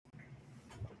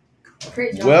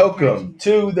Welcome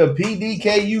to the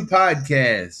PDKU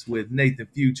podcast with Nathan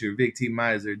Future, Vic T.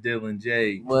 Miser, Dylan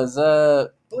J. What's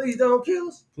up? Please don't kill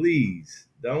us. Please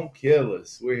don't kill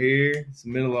us. We're here. It's the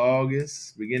middle of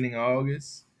August, beginning of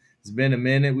August. It's been a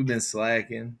minute. We've been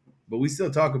slacking, but we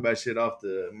still talk about shit off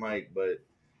the mic. But,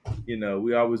 you know,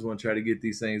 we always want to try to get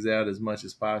these things out as much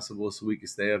as possible so we can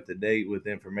stay up to date with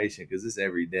information because it's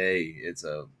every day. It's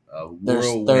a There's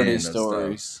whirlwind 30 of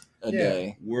stories stuff. a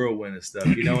day. Whirlwind of stuff.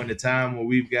 You know, in the time where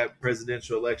we've got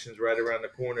presidential elections right around the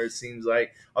corner, it seems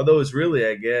like, although it's really,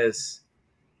 I guess,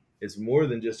 it's more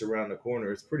than just around the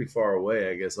corner. It's pretty far away,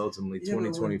 I guess, ultimately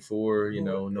 2024,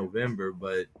 November,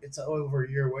 but it's over a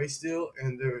year away still,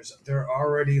 and there are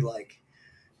already like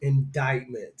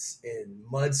indictments and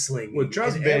mudslinging. Well,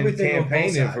 Trump's been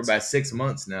campaigning for about 6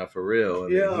 months now, for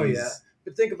real. Yeah.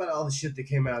 But think about all the shit that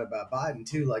came out about Biden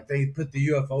too. Like they put the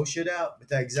UFO shit out, but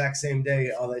that exact same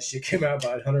day, all that shit came out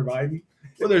about Hunter Biden.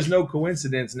 Well, there's no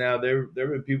coincidence now. There have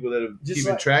been people that have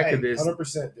keeping track of this.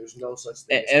 100%. There's no such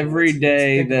thing. Every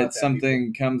day that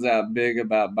something comes out big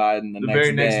about Biden, the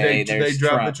very next day they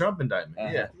drop Trump. the Trump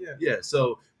indictment. Yeah.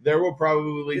 So there will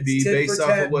probably be, based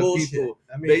off of what people,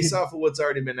 based off of what's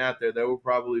already been out there, will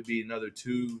probably be another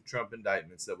 2 Trump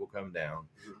indictments that will come down.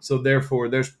 So therefore,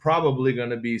 there's probably going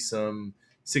to be some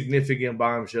significant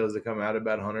bombshells that come out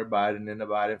about Hunter Biden and the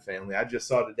Biden family. I just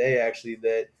saw today actually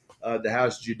that the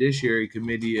House Judiciary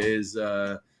Committee is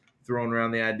throwing around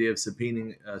the idea of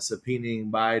subpoenaing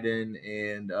Biden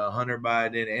and Hunter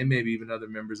Biden and maybe even other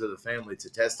members of the family to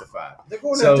testify. They're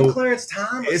going after Clarence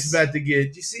Thomas. It's about to get.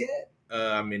 Did you see it?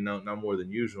 I mean, not more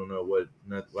than usual.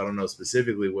 I don't know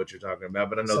specifically what you're talking about,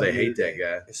 but I know they hate that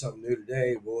guy. It's something new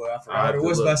today, boy. I forgot it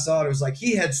was, but I saw it. It was like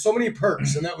he had so many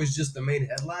perks, and that was just the main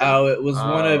headline. Oh, it was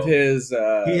one of his.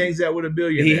 He hangs out with a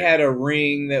billionaire. He had a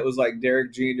ring that was like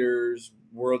Derek Jeter's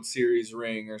World Series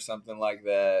ring or something like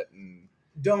that. And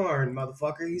darn,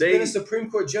 motherfucker. He's been a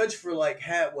Supreme Court judge for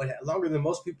longer than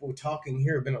most people talking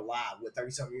here have been alive, with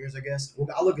 30-something years, I guess. Well,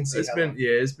 I'll look and see. It's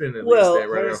been at least right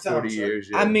around 40 years.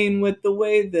 Yeah. I mean, with the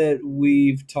way that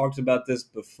we've talked about this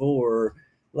before,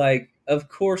 like, of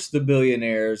course the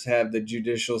billionaires have the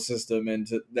judicial system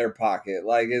into their pocket.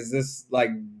 Like, is this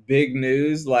like big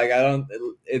news? Like,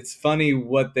 it's funny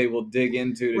what they will dig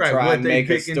into to try and make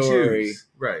a story.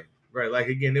 Right. Like,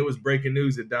 again, it was breaking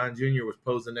news that Don Jr. was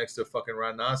posing next to a fucking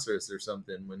rhinoceros or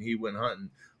something when he went hunting.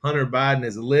 Hunter Biden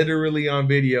is literally on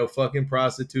video fucking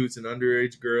prostitutes and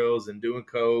underage girls and doing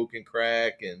coke and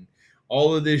crack and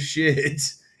all of this shit.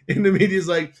 And the media's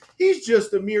like, he's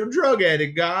just a mere drug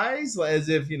addict, guys. As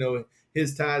if,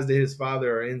 his ties to his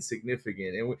father are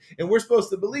insignificant. And we're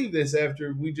supposed to believe this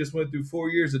after we just went through 4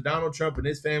 years of Donald Trump and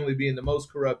his family being the most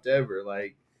corrupt ever.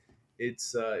 Like,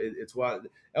 it's wild.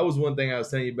 That was one thing I was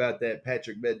telling you about, that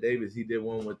Patrick Bet-Davis. He did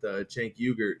one with Cenk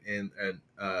Uygur, and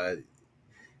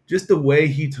just the way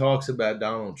he talks about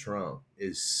Donald Trump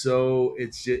is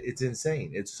it's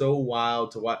insane. It's so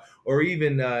wild to watch. Or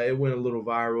even it went a little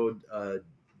viral.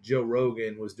 Joe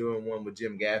Rogan was doing one with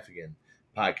Jim Gaffigan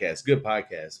podcast, good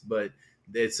podcast, but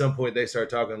at some point they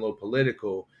started talking a little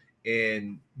political,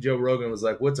 and Joe Rogan was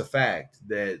like, "What's a fact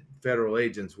that federal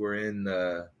agents were in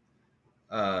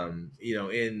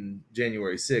in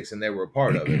January 6th, and they were a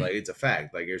part of it? Like, it's a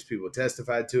fact. Like, there's people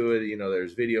testified to it.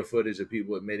 There's video footage of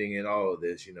people admitting in all of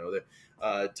this.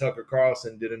 That Tucker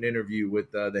Carlson did an interview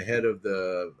with the head of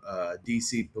the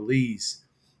DC police,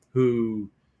 who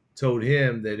told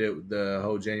him that the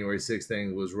whole January 6th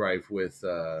thing was rife with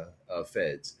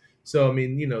feds. So, I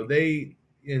mean, they,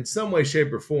 in some way,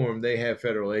 shape, or form, they have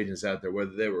federal agents out there.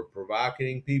 Whether they were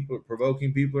provoking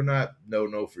people or not,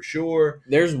 no, for sure.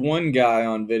 There's one guy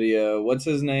on video. What's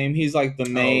his name? He's like the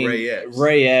main Ray Epps.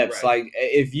 Ray Epps. Right. Like,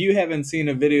 if you haven't seen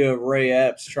a video of Ray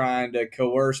Epps trying to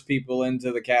coerce people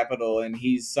into the Capitol, and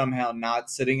he's somehow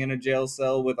not sitting in a jail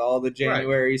cell with all the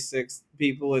January 6th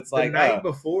people, it's like the night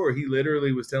before, he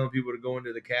literally was telling people to go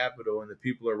into the Capitol, and the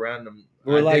people around him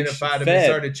were identified him and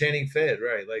started chanting "Fed."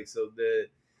 Right, like, so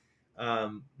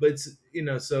but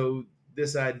so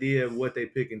this idea of what they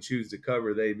pick and choose to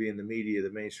cover, they being the media, the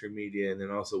mainstream media, and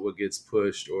then also what gets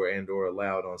pushed or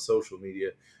allowed on social media,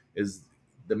 is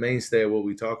the mainstay of what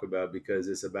we talk about, because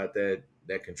it's about that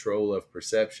control of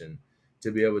perception, to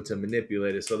be able to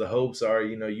manipulate it. So the hopes are,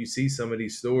 you see some of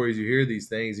these stories, you hear these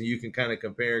things, and you can kind of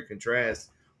compare and contrast.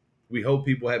 We hope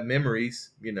people have memories,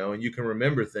 and you can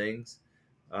remember things.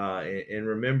 And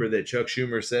remember that Chuck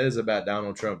Schumer says about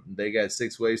Donald Trump, they got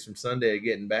 6 ways from Sunday of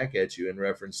getting back at you, in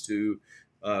reference to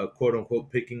quote unquote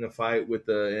picking a fight with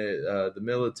the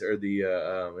military,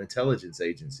 the intelligence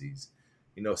agencies.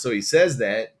 So he says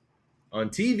that on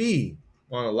TV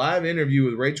on a live interview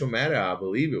with Rachel Maddow, I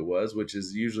believe it was, which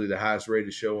is usually the highest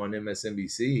rated show on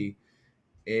MSNBC.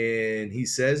 And he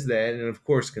says that, and of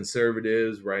course,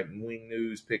 conservatives, right wing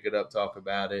news pick it up, talk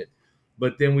about it.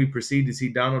 But then we proceed to see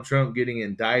Donald Trump getting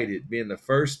indicted, being the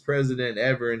first president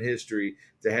ever in history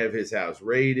to have his house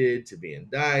raided, to be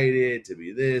indicted, to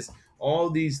be this, all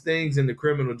these things in the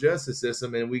criminal justice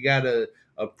system. And we got a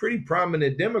pretty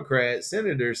prominent Democrat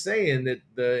senator saying that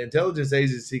the intelligence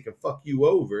agency can fuck you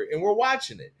over, and we're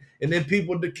watching it. And then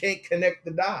people can't connect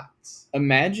the dots.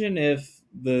 Imagine if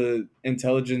the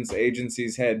intelligence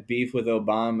agencies had beef with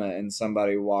Obama and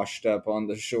somebody washed up on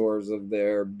the shores of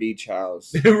their beach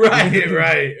house.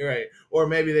 right. Or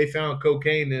maybe they found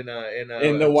cocaine in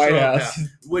the White Trump House.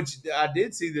 which I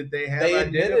did see that they have They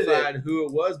admitted identified who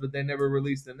it was, but they never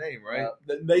released the name, right?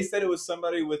 They said it was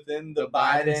somebody within the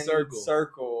Biden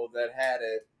circle that had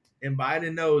it. And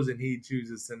Biden knows, and he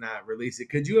chooses to not release it.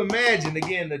 Could you imagine,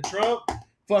 again, the Trump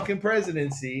fucking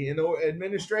presidency and the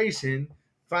administration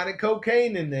finding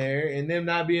cocaine in there and them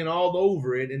not being all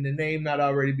over it and the name not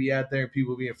already be out there and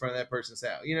people be in front of that person's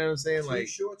house? You know what I'm saying? Like,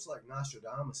 sure, it's like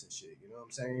Nostradamus and shit. You know what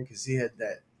I'm saying? Because he had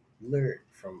that lyric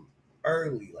from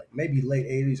early, like maybe late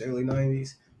 80s, early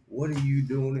 90s. What are you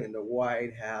doing in the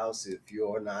White House if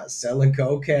you're not selling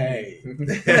cocaine?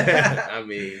 I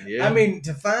mean, yeah. I mean,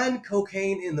 to find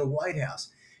cocaine in the White House,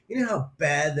 you know how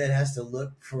bad that has to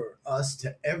look for us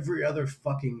to every other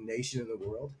fucking nation in the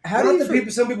world? How do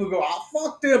people? Some people go, "Oh,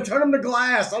 fuck them, turn them to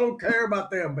glass. I don't care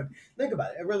about them." But think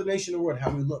about it. Every other nation in the world,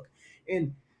 how we look.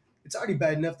 And it's already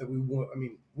bad enough that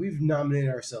we've nominated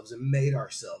ourselves and made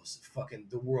ourselves fucking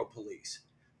the world police.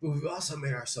 But we've also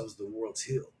made ourselves the world's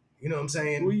heel. You know what I'm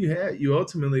saying? Well, you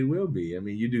ultimately will be. I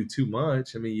mean, you do too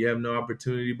much. I mean, you have no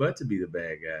opportunity but to be the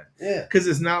bad guy. Yeah. Because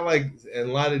it's not like in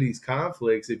a lot of these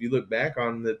conflicts, if you look back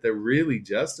on them, that they're really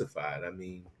justified. I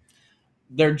mean,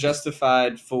 they're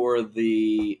justified for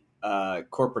the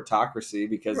corporatocracy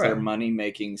because they're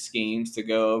money-making schemes to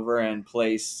go over and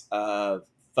place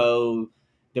faux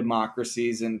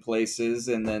democracies in places,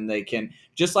 and then they can,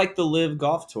 just like the Live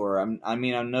Golf Tour. I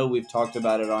know we've talked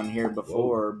about it on here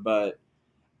before, but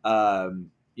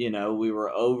we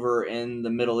were over in the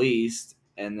Middle East,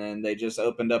 and then they just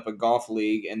opened up a golf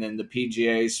league, and then the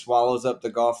PGA swallows up the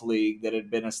golf league that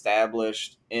had been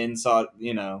established in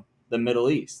the Middle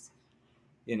East.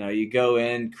 You go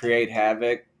in, create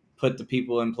havoc, put the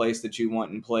people in place that you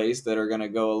want in place that are going to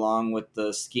go along with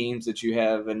the schemes that you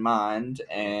have in mind,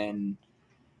 and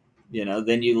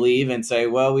then you leave and say,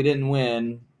 well, we didn't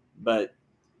win, but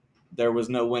there was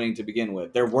no winning to begin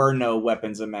with. There were no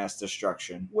weapons of mass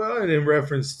destruction. Well, and in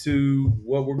reference to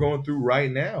what we're going through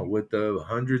right now with the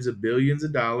hundreds of billions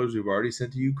of dollars we've already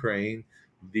sent to Ukraine,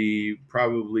 the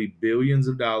probably billions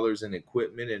of dollars in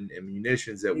equipment and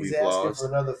munitions that we've lost. He's asking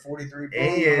for another $43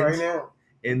 billion right now.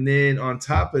 And then on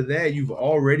top of that, you've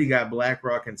already got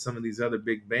BlackRock and some of these other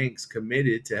big banks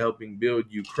committed to helping build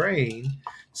Ukraine.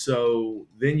 So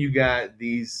then you got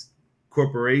these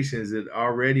corporations that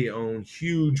already own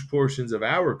huge portions of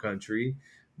our country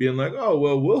being like, oh,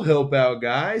 well, we'll help out,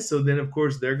 guys. So then, of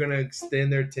course, they're going to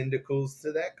extend their tentacles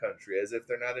to that country as if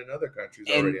they're not in other countries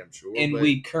already, I'm sure. And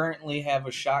we currently have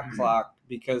a shot clock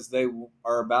because they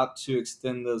are about to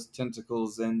extend those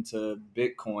tentacles into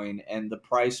Bitcoin, and the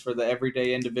price for the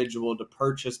everyday individual to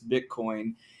purchase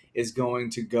Bitcoin is going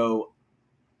to go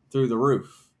through the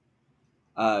roof.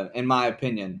 In my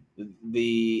opinion,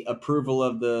 the approval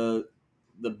of the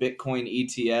Bitcoin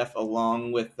ETF,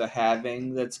 along with the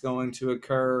halving that's going to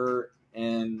occur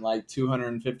in like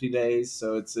 250 days.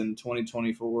 So it's in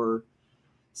 2024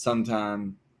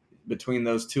 sometime. Between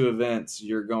those two events,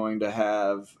 you're going to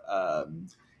have,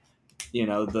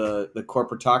 the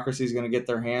corporatocracy is going to get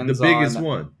their hands on. The biggest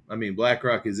one. I mean,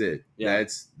 BlackRock is it. Yeah.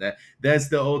 That's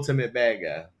the ultimate bad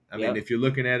guy. I Yep. mean, if you're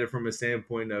looking at it from a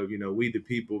standpoint of, we the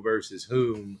people versus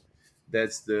whom,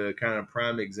 that's the kind of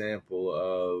prime example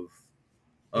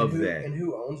of that. And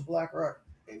who owns BlackRock?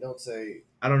 They don't say.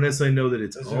 I don't necessarily know that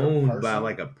it's Is there a owned person? by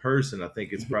like a person. I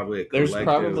think it's probably a collective. There's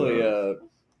probably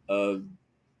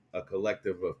a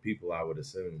collective of people, I would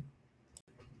assume.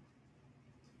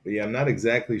 But yeah, I'm not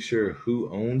exactly sure who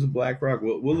owns BlackRock.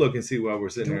 We'll look and see while we're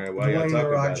sitting there. While y'all Dwayne talking The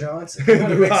Rock about Johnson. it.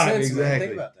 That makes sense, Exactly. man.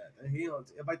 Think about that.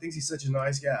 Everybody thinks he's such a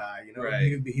nice guy. Right.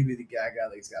 He'd be the guy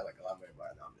that's got like a lot of money.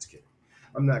 No, I'm just kidding.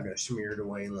 I'm not gonna smear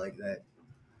Dwayne like that.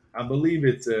 I believe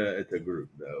it's a group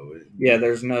though. Yeah,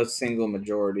 there's no single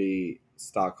majority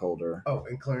stockholder. Oh,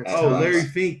 and Clarence. Oh, Thomas. Larry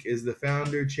Fink is the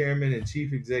founder, chairman, and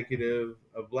chief executive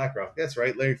of BlackRock. That's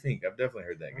right, Larry Fink. I've definitely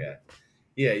heard that guy.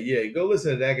 Yeah. Go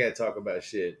listen to that guy talk about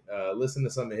shit. Listen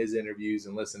to some of his interviews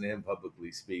and listen to him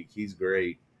publicly speak. He's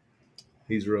great.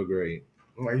 He's real great.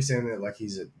 Why are you saying that like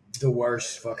he's the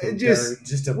worst fucking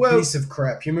just a well, piece of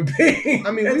crap human being?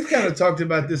 I mean, we've kind of talked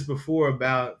about this before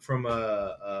about from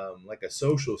a like a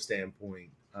social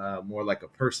standpoint, more like a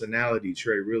personality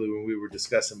trait. Really, when we were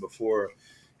discussing before,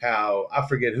 how I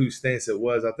forget whose stance it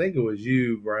was. I think it was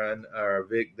you, Brian or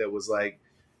Vic, that was like,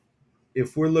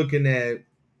 if we're looking at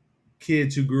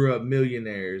kids who grew up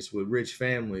millionaires with rich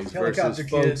families versus Helicopter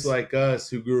folks kids. like us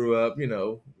who grew up,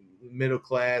 middle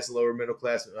class, lower middle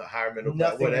class, higher middle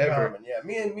class, Nothing in whatever, common. Yeah,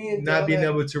 me and not being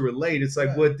Dylan, able to relate. It's like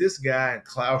Yeah. what this guy and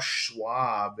Klaus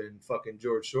Schwab and fucking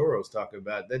George Soros talk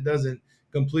about. That doesn't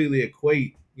completely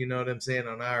equate, you know what I'm saying,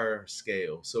 on our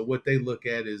scale. So what they look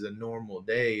at as a normal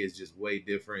day is just way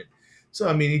different. So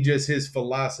I mean, his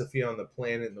philosophy on the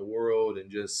planet and the world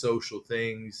and just social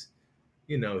things,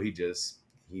 he's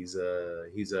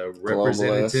a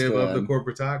representative of the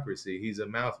corporatocracy. He's a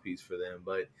mouthpiece for them,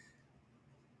 but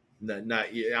not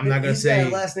I'm not gonna he's say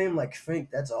got a last name like Fink.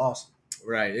 That's awesome.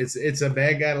 right. It's a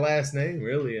bad guy last name,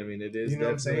 really. I mean, it is. You know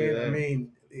what I'm definitely saying? that. I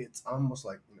mean, it's almost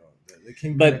like the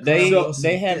king. But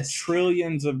they have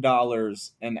trillions of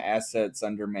dollars in assets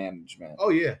under management. Oh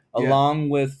yeah, along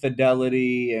with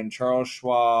Fidelity and Charles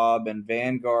Schwab and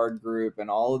Vanguard Group and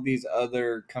all of these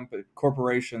other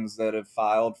corporations that have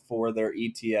filed for their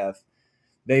ETF.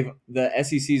 The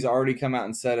SEC's already come out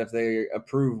and said if they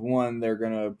approve one, they're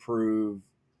going to approve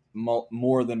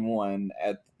more than one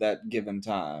at that given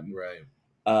time. Right.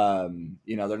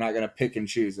 They're not going to pick and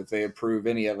choose. If they approve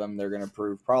any of them, they're going to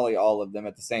approve probably all of them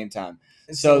at the same time.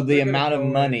 And so the amount of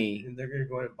money, and they're going to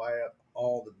go and buy up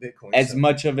all the Bitcoin, as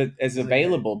much of it as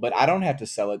available. But I don't have to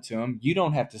sell it to them. You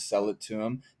don't have to sell it to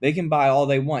them. They can buy all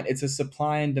they want. It's a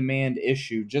supply and demand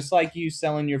issue, just like you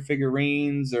selling your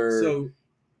figurines or. So,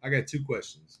 I got two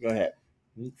questions. Go ahead.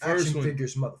 First Action one,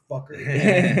 figures,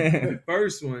 motherfucker.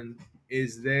 First one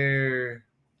is the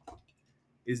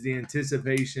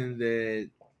anticipation that.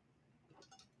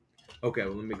 Okay,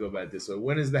 well, let me go back this way.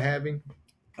 When is the halving?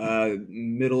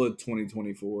 Middle of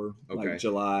 2024, okay. Like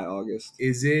July, August.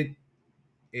 Is it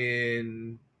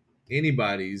in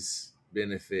anybody's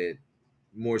benefit,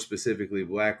 more specifically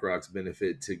BlackRock's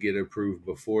benefit, to get approved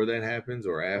before that happens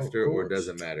or after, or does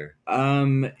it matter?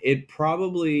 It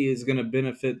probably is going to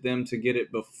benefit them to get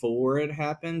it before it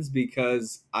happens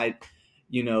because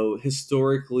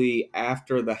historically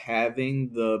after the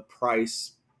halving, the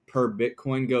price per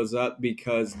Bitcoin goes up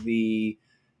because the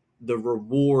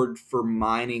reward for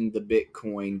mining the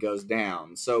Bitcoin goes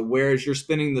down. So whereas you're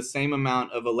spending the same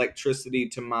amount of electricity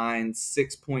to mine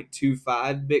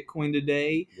 6.25 Bitcoin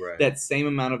today, right, that same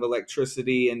amount of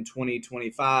electricity in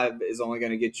 2025 is only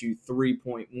going to get you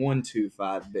 3.125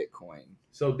 Bitcoin.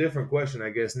 So different question,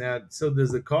 I guess. Now, so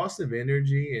does the cost of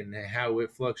energy and how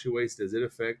it fluctuates, does it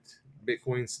affect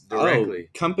Bitcoins directly?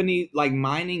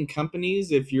 Mining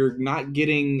companies, if you're not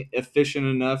getting efficient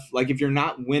enough, like if you're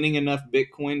not winning enough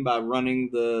Bitcoin by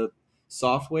running the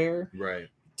software right,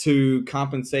 to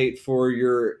compensate for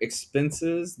your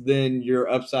expenses, then you're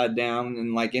upside down,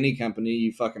 and like any company,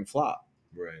 you fucking flop.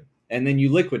 Right. And then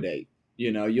you liquidate.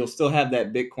 You'll still have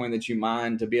that Bitcoin that you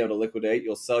mine to be able to liquidate.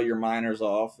 You'll sell your miners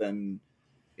off. And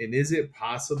is it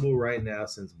possible right now,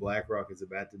 since BlackRock is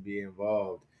about to be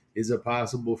involved, is it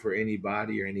possible for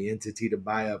anybody or any entity to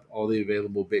buy up all the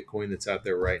available Bitcoin that's out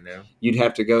there right now? You'd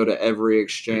have to go to every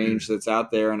exchange that's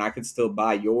out there, and I could still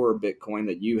buy your Bitcoin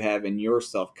that you have in your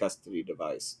self-custody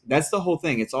device. That's the whole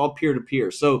thing. It's all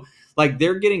peer-to-peer. So,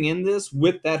 they're getting in this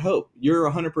with that hope. You're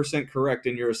 100% correct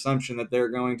in your assumption that they're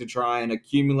going to try and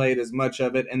accumulate as much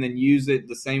of it and then use it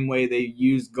the same way they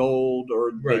use gold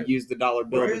or they use the dollar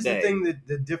bill today. Here's the thing,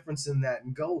 the difference in that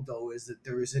and gold, though, is that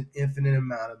there is an infinite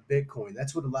amount of Bitcoin.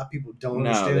 That's what a lot of people don't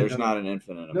understand. No, there's not an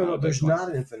infinite amount. No, there's not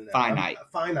an infinite finite. A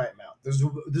finite amount.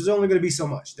 There's only going to be so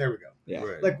much. There we go. Yeah.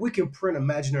 Right. Like we can print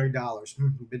imaginary dollars.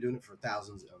 We've been doing it for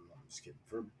thousands. I'm just kidding.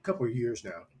 For a couple of years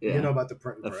now. Yeah. You know about the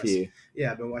printing press. Few.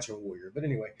 Yeah, I've been watching Warrior. But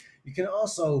anyway, you can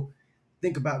also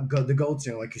think about the gold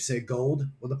standard. Like you say, gold.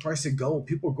 Well, the price of gold,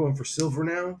 people are going for silver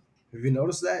now. Have you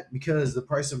noticed that? Because the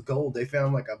price of gold, they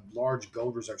found like a large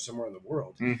gold reserve somewhere in the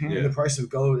world. Mm-hmm. And the price of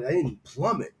gold, they didn't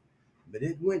plummet, but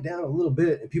it went down a little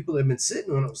bit. And people have been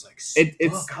sitting on it. Was like,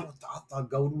 I thought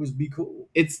gold would be cool.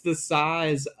 It's the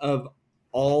size of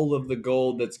all of the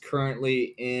gold that's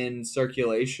currently in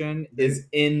circulation is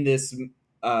in this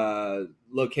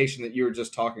location that you were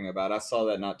just talking about. I saw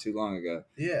that not too long ago.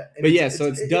 Yeah. But so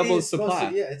it's double the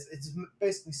supply. It's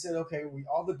basically said, okay,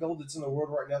 all the gold that's in the world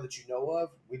right now that you know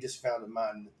of, we just found a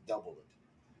mine that doubled it.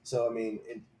 So, I mean,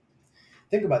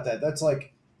 think about that.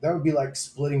 That would be like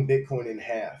splitting Bitcoin in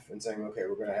half and saying, okay,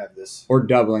 we're going to have this. Or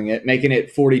doubling it, making it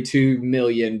 42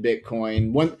 million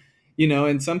Bitcoin.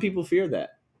 And some people fear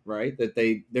that. right? That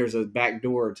there's a back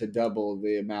door to double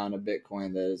the amount of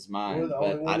Bitcoin that is mined, The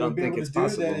only but one I who would don't be think able it's to do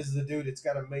possible. that is the dude that's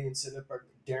got $1 million sitting up there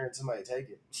daring somebody to take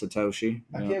it. Satoshi.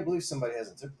 I can't believe somebody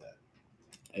hasn't took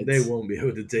that. They won't be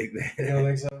able to take that. You don't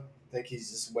think so? I think he's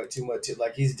just way too much.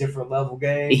 Like he's a different level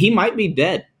game. He might be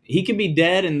dead. He could be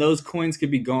dead, and those coins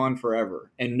could be gone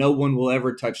forever, and no one will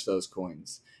ever touch those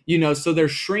coins. So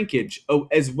there's shrinkage,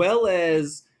 as well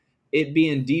as it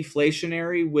being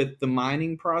deflationary with the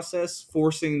mining process,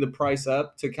 forcing the price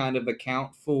up to kind of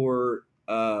account for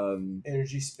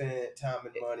Energy spent, time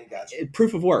and money. Gotcha.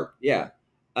 proof of work. Yeah.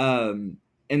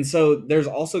 And so there's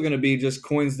also going to be just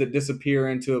coins that disappear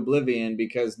into oblivion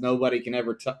because nobody can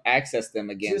ever access them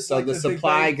again. Just so like the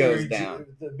supply goes down.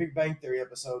 The Big Bang Theory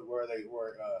episode where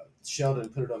Sheldon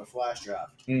put it on a flash drive,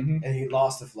 Mm-hmm. and he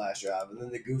lost the flash drive, and then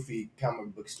the goofy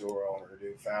comic book store owner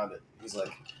dude found it. He's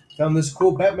like, found this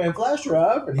cool Batman flash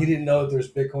drive, and he didn't know that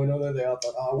there's Bitcoin on there. They all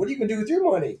thought, oh, what are you gonna do with your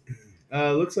money?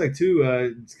 Looks like too.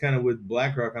 It's kind of with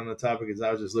BlackRock on the topic. As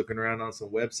I was just looking around on some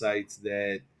websites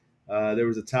that there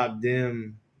was a top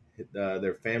Dem,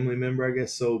 their family member, I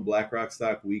guess, sold BlackRock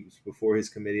stock weeks before his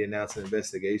committee announced an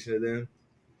investigation of them.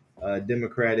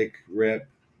 Democratic Rep.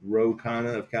 Ro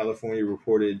Khanna of California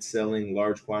reported selling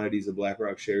large quantities of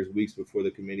BlackRock shares weeks before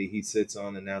the committee he sits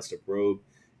on announced a probe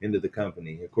into the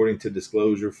company. According to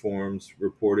disclosure forms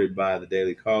reported by the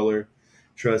Daily Caller,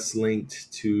 trusts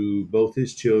linked to both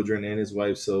his children and his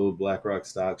wife sold BlackRock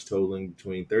stocks totaling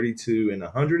between 32 and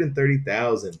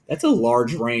 130,000. That's a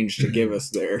large range to give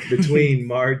us there. Between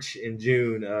March and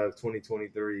June of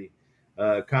 2023.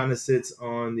 Khanna sits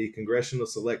on the Congressional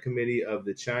Select Committee of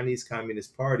the Chinese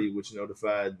Communist Party, which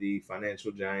notified the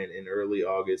financial giant in early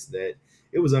August that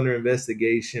it was under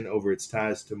investigation over its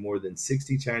ties to more than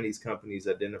 60 Chinese companies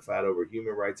identified over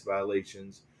human rights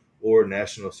violations or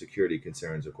national security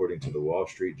concerns, according to the Wall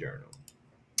Street Journal.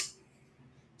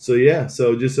 So yeah,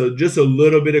 so just a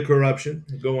little bit of corruption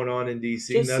going on in DC.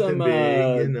 Just Nothing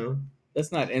some, big,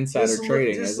 That's not insider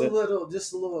trading, is it?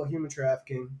 Just a little human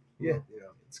trafficking. Yeah,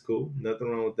 it's cool. Nothing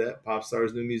wrong with that. Pop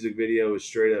Star's new music video is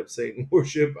straight up Satan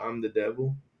worship. I'm the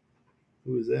devil.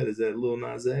 Who is that? Is that Lil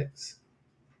Nas X?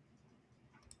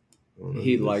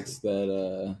 He likes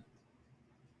that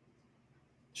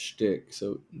shtick.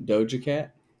 So Doja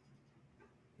Cat.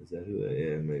 Is that who that?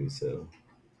 Yeah, maybe so.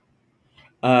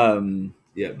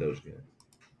 Yeah, Doja Cat.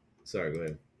 Sorry, go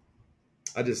ahead.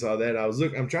 I just saw that.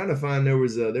 I'm trying to find. They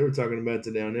were talking about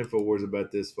today on InfoWars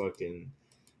about this fucking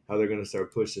how they're going to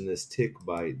start pushing this tick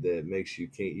bite that makes you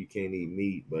can't eat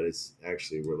meat, but it's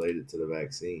actually related to the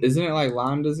vaccine. Isn't it like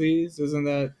Lyme disease? Isn't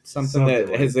that something that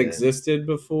like has that. existed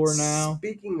before now?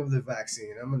 Speaking of the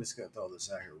vaccine, I'm just going to throw this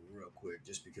out here real quick,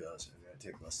 just because it's going to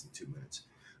take less than 2 minutes.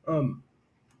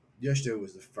 Yesterday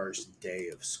was the first day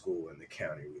of school in the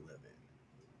county we live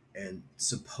in, and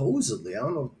supposedly, I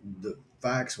don't know the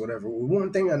facts, whatever.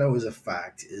 One thing I know is a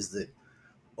fact is that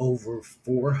over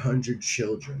 400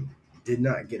 children did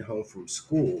not get home from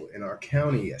school in our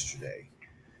county yesterday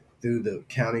through the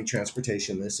county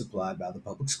transportation that's supplied by the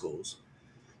public schools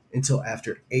until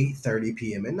after 8:30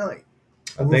 p.m. at night.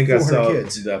 I think I saw.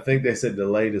 Kids. I think they said the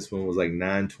latest one was like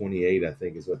 9:28. I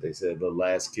think is what they said. The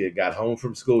last kid got home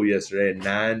from school yesterday at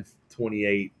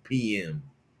 9:28 p.m.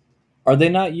 Are they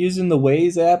not using the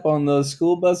Waze app on those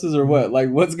school buses or what? Like,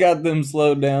 what's got them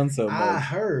slowed down so much? I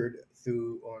heard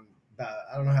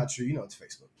I don't know how true, it's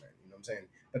Facebook, man. You know what I'm saying?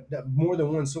 But more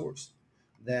than one source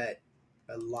that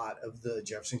a lot of the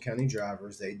Jefferson County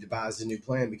drivers, they devised a new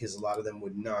plan because a lot of them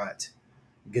would not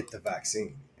get the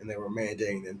vaccine, and they were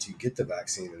mandating them to get the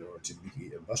vaccine in order to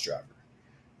be a bus driver.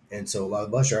 And so a lot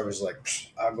of bus drivers are like,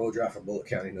 I'll go drive for Bullitt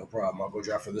County, no problem. I'll go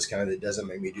drive for this county that doesn't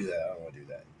make me do that. I don't want to do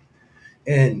that.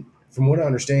 And from what I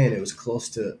understand, it was close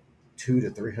to 200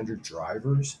 to 300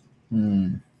 drivers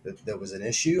that was an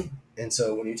issue. And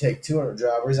so when you take 200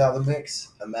 drivers out of the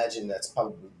mix, imagine that's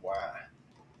probably why.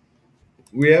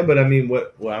 Yeah, but I mean,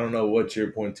 I don't know what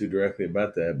you're pointing to directly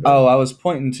about that. But. Oh, I was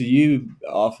pointing to you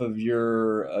off of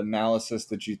your analysis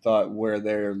that you thought where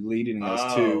they're leading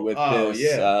us to with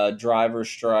this driver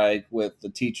strike, with the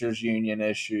teachers union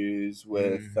issues,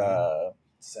 with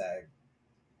SAG.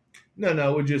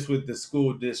 No, just with the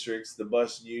school districts, the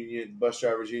bus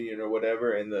drivers union or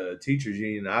whatever, and the teachers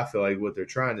union. I feel like what they're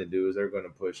trying to do is they're going to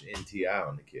push NTI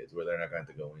on the kids where they're not going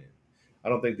to go in. I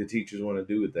don't think the teachers want to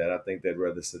do with that. I think they'd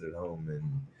rather sit at home.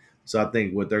 And so I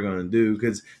think what they're going to do,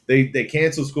 because they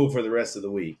cancel school for the rest of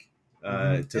the week to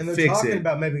and they're fix talking it.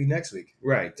 About maybe next week.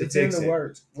 Right. It's in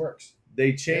the works.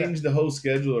 They changed the whole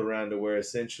schedule around to where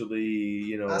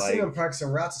essentially, I seen them practicing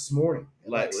routes this morning.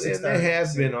 Like they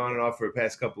have been on and off for the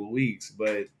past couple of weeks,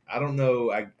 but I don't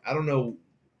know. I don't know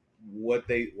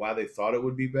why they thought it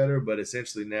would be better, but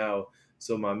essentially now,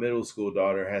 so my middle school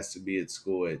daughter has to be at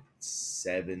school at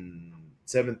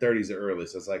 7:30 is the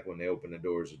earliest. That's like when they open the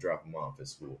doors to drop them off at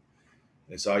school.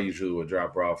 And so I usually would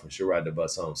drop her off and she'll ride the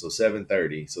bus home. So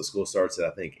 7:30. So school starts at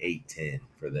I think 8:10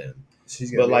 for them.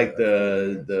 But like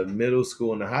the middle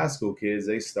school and the high school kids,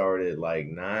 they start at like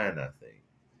 9, I think.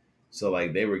 So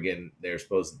like they're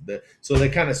supposed to, so they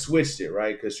kind of switched it,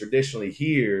 right? Because traditionally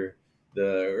here,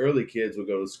 the early kids would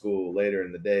go to school later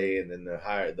in the day, and then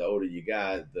the older you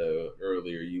got, the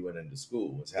earlier you went into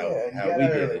school. Was how we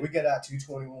did it. We got out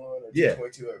 2:21 or 2:22. Yeah,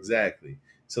 exactly.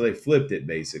 So they flipped it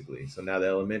basically. So now the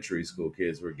elementary school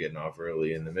kids were getting off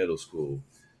early in the middle school,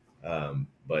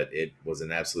 but it was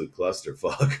an absolute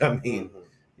clusterfuck. I mean,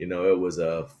 it was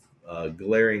a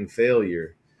glaring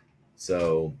failure.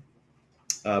 So.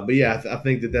 But yeah, I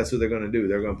think that's what they're going to do.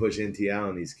 They're going to push NTI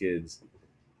on these kids.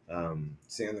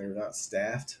 Saying they're not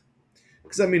staffed.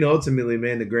 Because I mean, ultimately,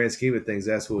 man, the grand scheme of things,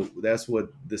 that's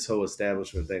what this whole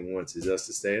establishment thing wants, is us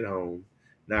to stay at home,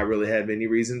 not really have any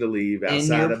reason to leave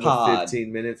outside of a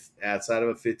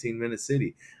 15-minute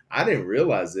city. I didn't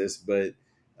realize this, but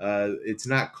it's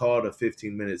not called a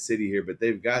 15-minute city here, but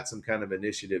they've got some kind of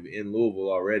initiative in Louisville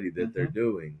already that they're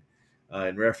doing.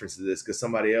 In reference to this, because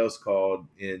somebody else called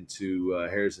into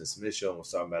Harrison Smith show and was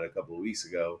talking about it a couple of weeks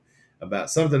ago about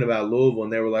something about Louisville,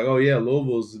 and they were like, "Oh yeah,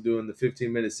 Louisville's doing the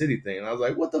 15-minute city thing," and I was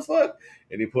like, "What the fuck?"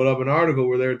 And he put up an article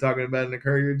where they were talking about it in the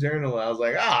Courier Journal. And I was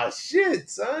like, "Ah, shit,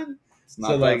 son." It's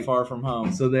not that far from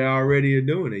home. So they already are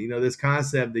doing it. This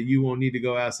concept that you won't need to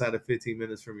go outside of 15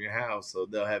 minutes from your house, so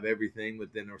they'll have everything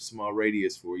within a small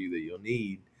radius for you that you'll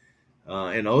need.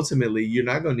 And ultimately, you're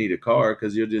not going to need a car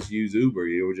because you'll just use Uber.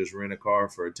 You'll just rent a car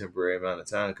for a temporary amount of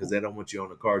time because they don't want you on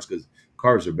the cars because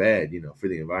cars are bad, for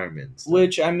the environment.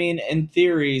 Which, I mean, in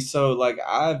theory, so like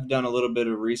I've done a little bit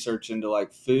of research into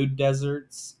like food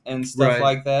deserts and stuff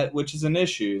like that, which is an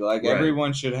issue. Like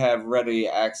everyone should have ready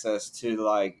access to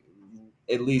like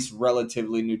at least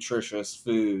relatively nutritious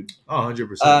food.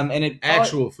 100%. And it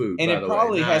actual food, and by it the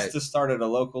probably way, has to start at a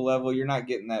local level. You're not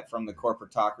getting that from the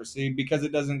corporatocracy because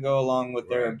it doesn't go along with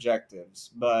their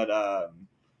objectives. But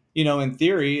in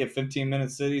theory, a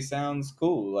 15-minute city sounds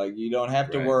cool. Like you don't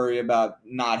have to worry about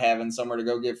not having somewhere to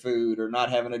go get food or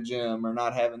not having a gym or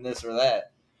not having this or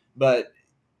that. But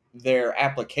their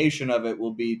application of it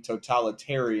will be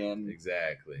totalitarian.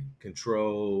 Exactly.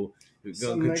 Control. We're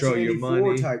going to control your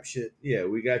money. Type shit. Yeah,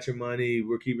 we got your money.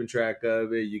 We're keeping track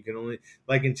of it. You can only,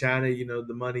 like in China,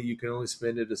 the money, you can only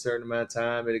spend it a certain amount of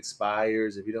time. It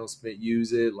expires. If you don't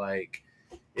use it, like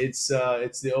it's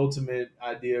the ultimate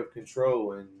idea of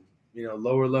control. And,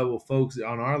 lower level folks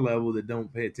on our level that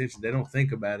don't pay attention, they don't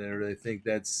think about it, or they think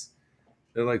they're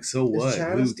like, so what?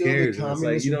 Who cares? And it's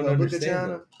like, you don't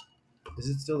understand that. Is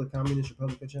it still the Communist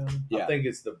Republic of China? Yeah. I think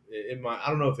it's I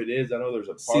don't know if it is. I know there's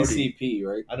a party. CCP,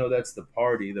 right? I know that's the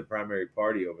party. The primary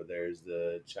party over there is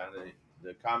the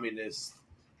Communist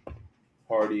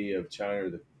Party of China, or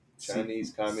the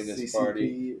Chinese Communist CCP.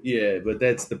 Party. Yeah, but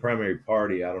that's the primary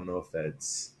party. I don't know if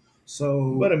that's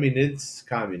so. But I mean, it's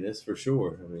communist for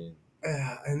sure. I mean,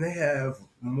 and they have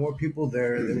more people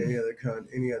there than any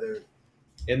other.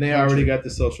 And they already got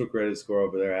the social credit score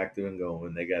over there, active and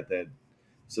going. They got that.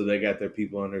 So they got their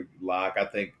people under lock. I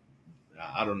think,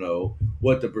 I don't know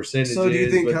what the percentage is. So do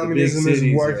you think communism is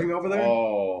working over there?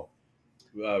 All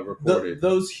recorded.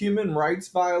 Those human rights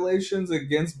violations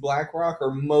against BlackRock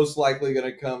are most likely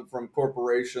going to come from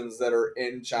corporations that are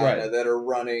in China that are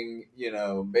running,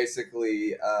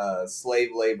 basically slave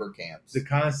labor camps. The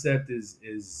concept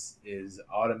is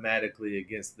automatically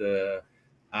against the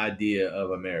idea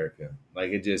of America.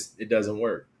 Like it doesn't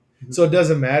work. So it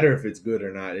doesn't matter if it's good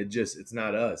or not. It's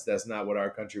not us. That's not what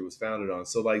our country was founded on.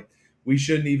 So like we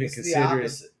shouldn't even consider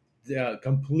it the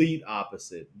complete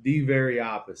opposite, the very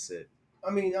opposite. I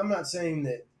mean, I'm not saying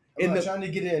that. I'm not trying to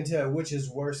get into which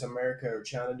is worse, America or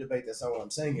China debate. That's not what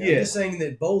I'm saying. I'm just saying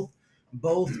that both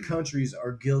countries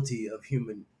are guilty of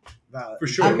human violence. For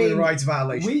sure. Human rights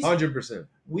violations. 100%.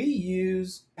 We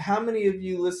use, how many of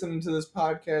you listening to this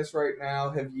podcast right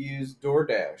now have used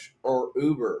DoorDash or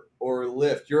Uber or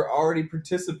Lyft? You're already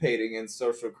participating in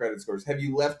social credit scores. Have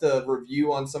you left a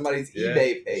review on somebody's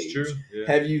eBay page? True.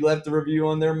 Yeah. Have you left a review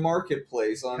on their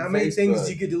marketplace on Facebook? How many things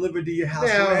do you get delivered to your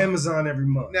house from Amazon every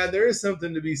month? Now, there is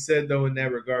something to be said, though, in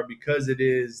that regard, because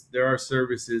there are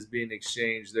services being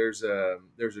exchanged. There's a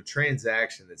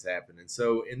transaction that's happening.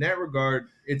 So in that regard,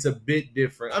 It's a bit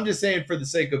different. I'm just saying for the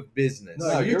sake of business.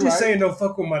 No, you're just saying don't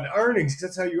fuck with my earnings because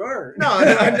that's how you earn. No.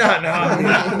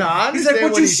 I He's like,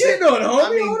 what you shitting on, homie? I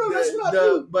mean, Hold on, that's what I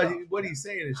do. But what he's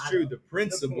saying is true. The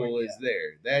principle is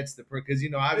there. That's the because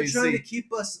obviously they're trying to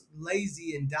keep us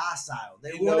lazy and docile.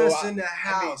 They want us in the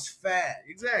house, fat,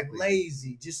 exactly,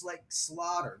 lazy, just like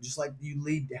slaughter, just like you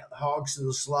lead the hogs to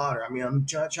the slaughter. I mean, I'm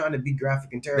trying to be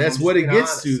graphic and terrible. That's what it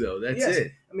gets to, though. That's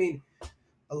it. I mean,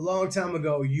 a long time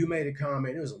ago, you made a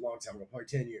comment. It was a long time ago, probably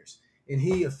 10 years. And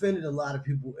he offended a lot of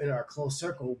people in our close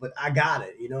circle, but I got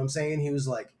it. You know what I'm saying? He was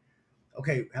like,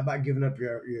 okay, how about giving up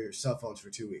your cell phones for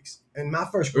 2 weeks? And my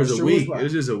first question was a week. It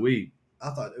was just a week.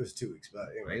 I thought it was 2 weeks, but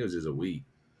anyway. I think it was just a week.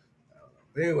 I don't know.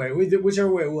 But anyway, we did whichever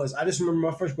way it was. I just remember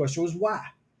my first question was why?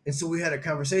 And so we had a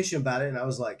conversation about it, and I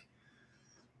was like,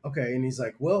 okay. And he's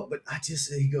like, well, but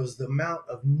he goes, the amount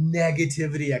of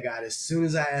negativity I got as soon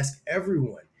as I ask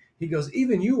everyone. He goes,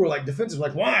 even you were like defensive,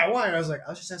 like, why? And I was like, I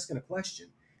was just asking a question.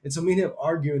 And so me and him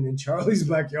arguing in Charlie's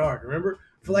backyard, remember?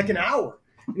 For like an hour.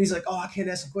 And he's like, oh, I can't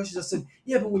ask questions. I said,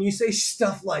 yeah, but when you say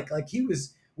stuff like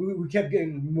we kept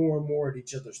getting more and more at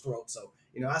each other's throats. So,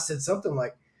 I said something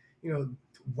like,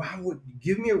 why would,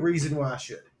 give me a reason why I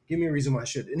should. Give me a reason why I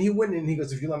should. And he went in and he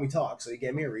goes, if you let me talk. So he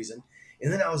gave me a reason.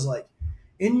 And then I was like,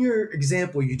 in your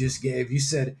example you just gave, you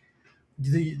said,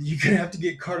 you're going to have to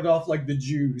get carted off like the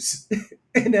Jews.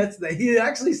 And he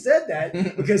actually said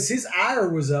that because his ire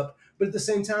was up. But at the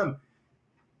same time,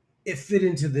 it fit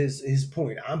into his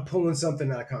point. I'm pulling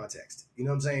something out of context. You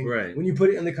know what I'm saying? Right. When you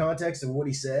put it in the context of what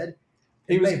he said,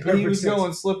 he was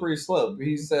going slippery slope.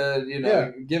 He said,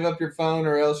 give up your phone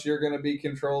or else you're going to be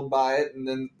controlled by it. And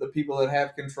then the people that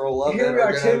have control of it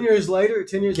are 10 years later,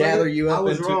 gather you up. I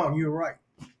was wrong. You were right.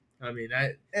 I mean,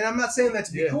 and I'm not saying that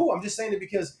to be cool. I'm just saying it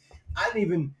because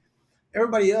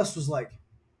everybody else was like,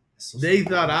 they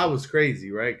thought I was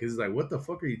crazy, right? Because it's like, what the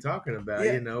fuck are you talking about?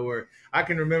 Or I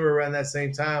can remember around that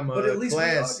same time, but at least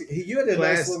class. You had a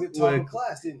nice little bit talk in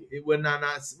class, didn't you? It was not.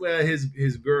 Well,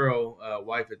 his girl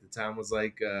wife at the time was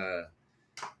like,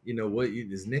 what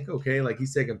is Nick okay? Like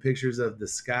he's taking pictures of the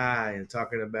sky and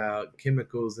talking about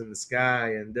chemicals in the sky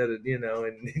and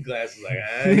and Nicholas was like,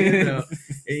 and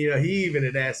he even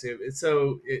had asked him.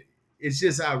 So it's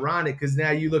just ironic because now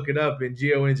you look it up and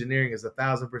geoengineering is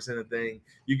 1,000% a thing.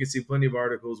 You can see plenty of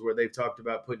articles where they've talked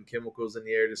about putting chemicals in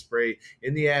the air to spray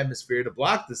in the atmosphere to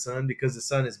block the sun because the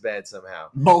sun is bad somehow.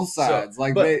 Both sides.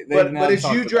 But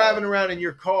it's you driving around in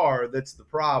your car that's the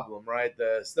problem, right?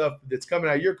 The stuff that's coming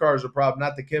out of your car is a problem,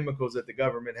 not the chemicals that the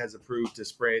government has approved to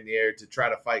spray in the air to try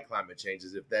to fight climate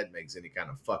changes, if that makes any kind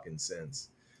of fucking sense.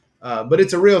 But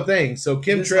it's a real thing. So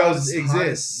chemtrails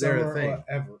exist. They're a thing.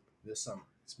 Ever this summer.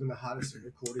 It's been the hottest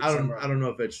recorded summer. I don't know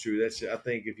if that's true. I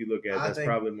think if you look at it, that's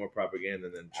probably more propaganda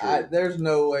than true. There's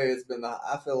no way it's been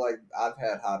I feel like I've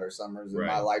had hotter summers in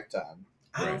my lifetime.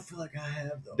 I don't feel like I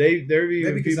have though. They're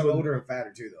even maybe because I'm older and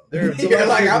fatter too though.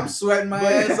 I'm sweating my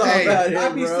ass off out here, I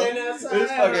be standing outside.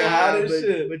 It's fucking hot as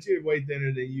shit. But you're way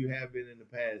thinner than you have been in the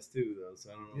past too, though. So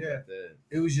I don't know about that.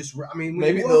 It was just. I mean, when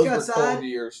maybe you those walk outside, were cold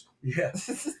years. Yeah.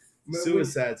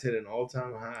 Suicides hit an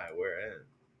all-time high. Where at?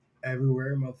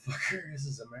 Everywhere, motherfucker. This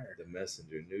is America. The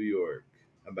Messenger, New York.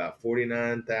 About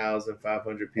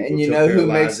 49,500 people. And you know who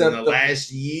makes up the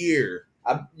last year?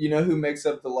 You know who makes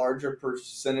up the larger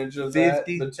percentage of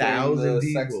 50,000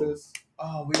 people. Sexes?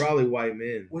 Oh, probably white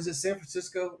men. Was it San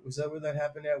Francisco? Was that where that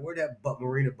happened at? Where that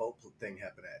Marina boat thing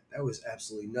happened at? That was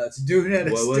absolutely nuts. Dude had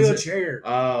a steel chair.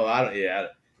 Oh, I don't. Yeah,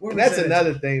 that's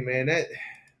another thing, man.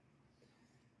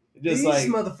 These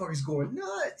motherfuckers going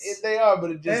nuts. They are, but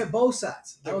it just they have both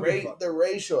sides. The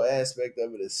racial aspect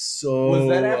of it is so. Was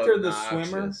that after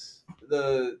obnoxious.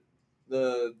 the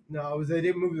swimmer? No, they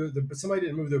didn't move but somebody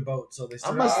didn't move their boat, so they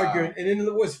started arguing. And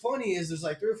then what's funny is there's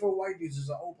like 3 or 4 white dudes. There's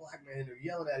an old black man. They're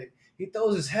yelling at him. He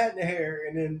throws his hat in the air,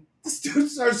 and then this dude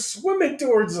starts swimming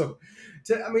towards him.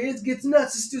 It gets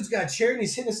nuts. This dude's got a chair, and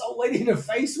he's hitting this old lady in the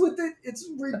face with it. It's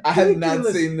ridiculous. I have not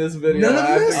seen this video. None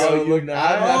of this?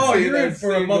 You're in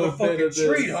for a motherfucking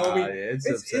treat, homie. It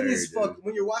is fucking,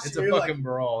 when you're watching it's a fucking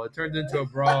brawl. It turns into a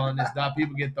brawl, and it's not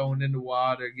people get thrown in the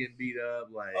water, getting beat up.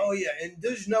 Oh, yeah, and it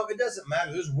doesn't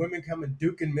matter. There's women coming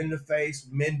duking men in the face,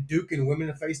 men duking women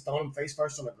in the face, throwing them face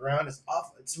first on the ground. It's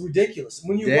awful. It's ridiculous.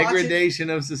 When you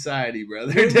Degradation of society,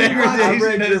 brother. I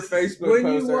read your Facebook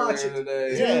post earlier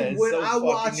today. When I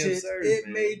watch it, it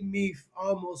made me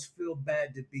almost feel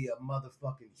bad to be a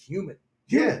motherfucking human.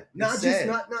 Yeah, not just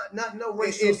not no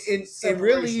racial. And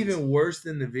really, even worse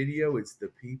than the video, it's the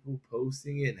people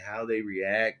posting it and how they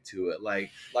react to it.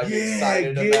 Like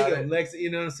excited about it.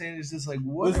 You know what I'm saying? It's just like,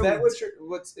 what was that?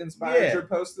 What's inspired your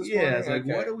post this morning? Yeah, it's like,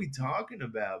 what are we talking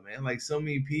about, man? Like so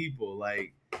many people,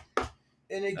 like.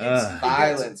 And it gets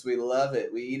violence. We love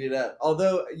it. We eat it up.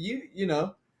 Although you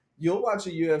know, you'll watch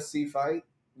a UFC fight.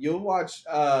 You'll watch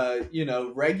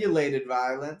regulated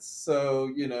violence.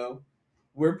 So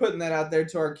we're putting that out there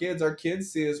to our kids. Our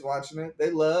kids see us watching it.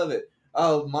 They love it.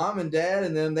 Oh, mom and dad,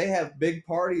 and then they have big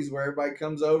parties where everybody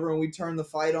comes over and we turn the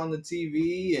fight on the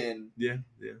TV and yeah,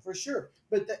 for sure.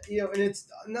 But that, and it's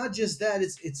not just that.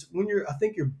 It's when I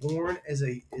think you're born as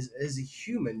a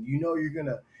human. You're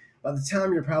gonna, by the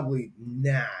time you're probably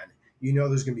 9,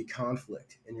 there's gonna be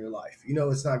conflict in your life.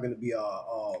 It's not gonna be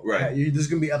all right. There's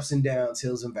gonna be ups and downs,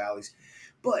 hills and valleys,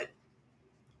 but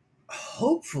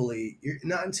hopefully,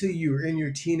 not until you're in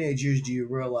your teenage years do you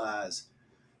realize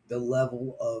the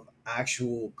level of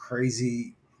actual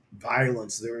crazy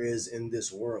violence there is in this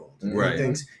world. Right.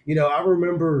 Things, I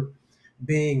remember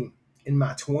being in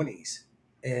my 20s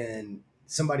and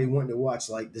somebody wanted to watch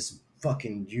like this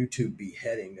fucking YouTube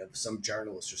beheading of some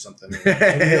journalist or something.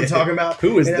 And, I'm talking about?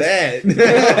 Who is that?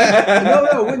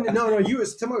 No.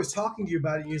 Somebody was talking to you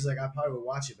about it and you was like, I probably would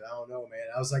watch it, but I don't know, man.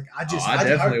 I was like, I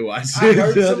definitely watched it. I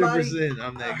heard 100%.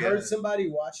 I'm that guy. I heard somebody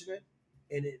watching it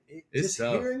and it it's just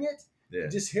tough. hearing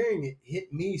it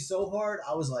hit me so hard.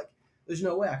 I was like, there's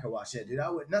no way I could watch that, dude. I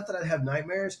would, not that I'd have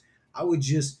nightmares. I would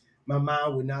just, my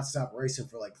mind would not stop racing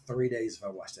for like 3 days if I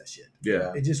watched that shit.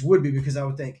 Yeah. It just would be, because I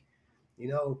would think,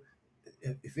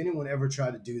 if anyone ever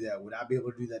tried to do that, would I be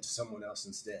able to do that to someone else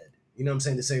instead? You know what I'm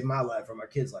saying? To save my life or my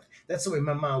kid's life. That's the way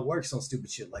my mind works on stupid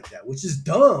shit like that, which is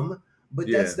dumb. But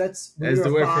that's when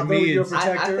you're a father, you're a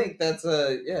protector. I think that's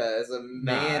as a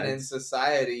man in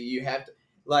society, you have to,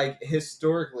 like,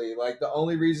 historically, like, the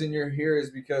only reason you're here is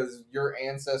because your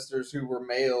ancestors who were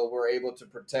male were able to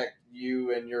protect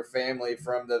you and your family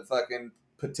from the fucking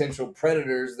potential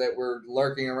predators that were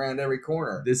lurking around every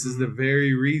corner. This is the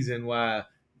very reason why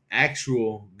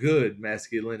actual good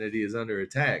masculinity is under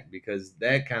attack, because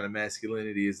that kind of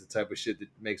masculinity is the type of shit that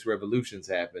makes revolutions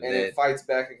happen, and it fights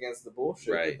back against the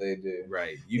bullshit that they do.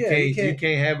 Right. You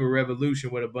can't have a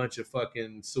revolution with a bunch of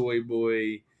fucking soy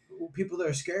boy people that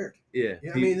are scared. Yeah.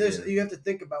 I mean, you have to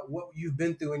think about what you've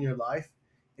been through in your life,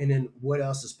 and then what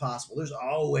else is possible. There's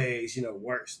always,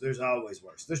 worse. There's always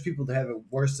worse. There's people that have it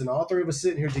worse than all three of us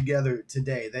sitting here together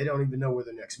today. They don't even know where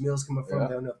their next meal's coming from.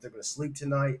 They don't know if they're going to sleep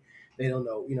tonight. They don't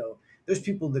know, there's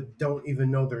people that don't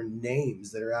even know their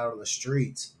names that are out on the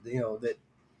streets, that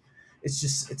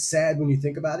it's sad when you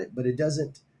think about it, but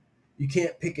you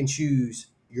can't pick and choose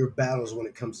your battles when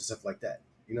it comes to stuff like that.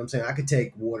 You know what I'm saying? I could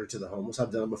take water to the homeless.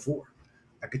 I've done it before.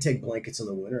 I could take blankets in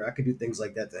the winter. I could do things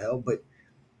like that to help, but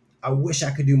I wish I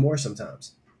could do more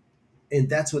sometimes. And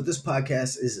that's what this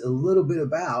podcast is a little bit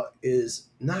about, is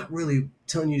not really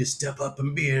telling you to step up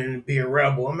and be a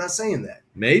rebel. I'm not saying that.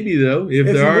 Maybe though, if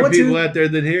there are people out there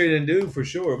that hear it and do, for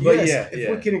sure. But yes, if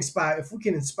we can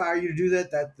inspire you to do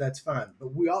that, that's fine.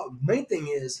 But main thing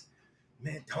is,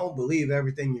 man, don't believe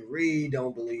everything you read.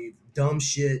 Don't believe dumb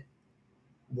shit.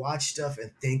 Watch stuff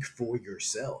and think for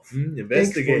yourself.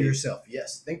 Investigate. Think for yourself.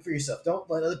 Yes, think for yourself. Don't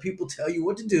let other people tell you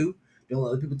what to do. Don't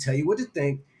let other people tell you what to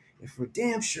think. And for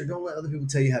damn sure, don't let other people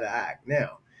tell you how to act.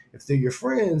 Now, if they're your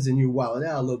friends and you're wilding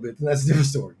out a little bit, then that's a different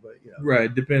story. But right,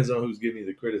 it depends on who's giving you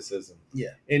the criticism.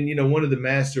 Yeah, and one of the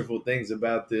masterful things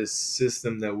about this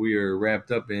system that we are wrapped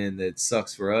up in that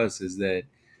sucks for us is that,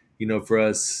 for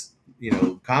us,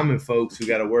 common folks who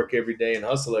got to work every day and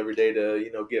hustle every day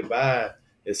to get by,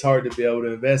 it's hard to be able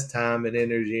to invest time and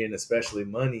energy and especially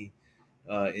money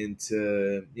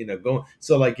into going.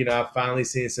 So like I finally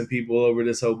seen some people over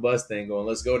this whole bus thing going,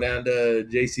 let's go down to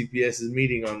JCPS's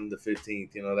meeting on the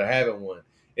 15th. They're having one,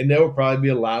 and there will probably be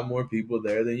a lot more people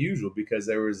there than usual because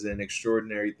there was an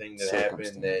extraordinary thing that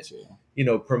happened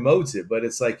that promotes it. But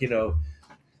it's like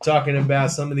talking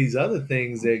about some of these other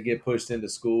things that get pushed into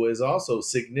school is also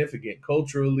significant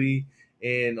culturally.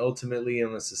 And ultimately,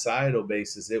 on a societal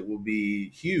basis, it will be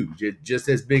huge. It's just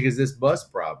as big as this bus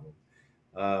problem.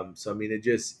 So I mean,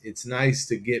 it's nice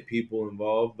to get people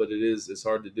involved, but it's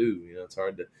hard to do. It's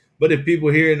hard to. But if people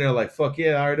hear and they're like, "Fuck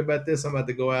yeah, I heard about this. I'm about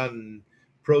to go out and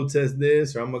protest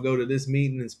this, or I'm gonna go to this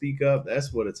meeting and speak up."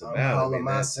 That's what it's about. I'm calling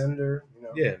my senator.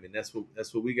 Yeah, I mean that's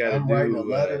what we got to do. I'm writing a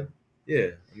letter.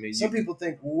 Yeah, I mean, some people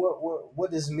think,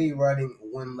 what does me writing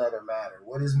one letter matter?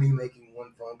 What does me making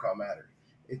one phone call matter?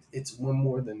 It's one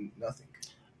more than nothing.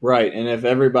 Right, and if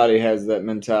everybody has that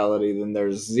mentality, then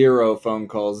there's 0 phone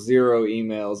calls, 0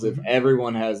 emails. If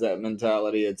everyone has that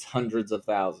mentality, it's hundreds of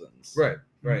thousands. Right.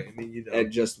 I mean, at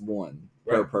just one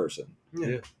per person.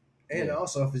 Yeah. And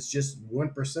also, if it's just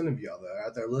 1% of y'all that are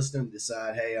out there listening,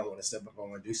 decide, hey, I want to step up, I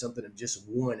want to do something, and just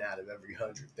 1 out of every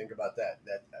 100. Think about that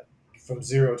from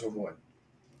 0 to 1.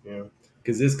 Yeah.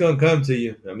 Because it's gonna come to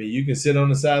you. I mean, you can sit on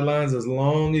the sidelines as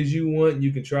long as you want.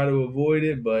 You can try to avoid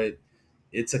it, but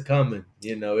it's a coming.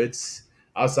 You know, it's.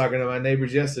 I was talking to my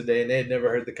neighbors yesterday, and they had never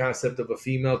heard the concept of a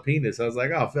female penis. I was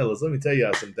like, "Oh, fellas, let me tell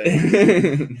y'all some things."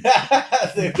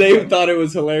 They thought it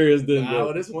was hilarious, didn't Wow,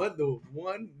 they? this the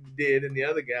one did, and the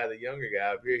other guy, the younger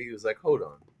guy up here, he was like, "Hold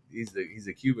on." He's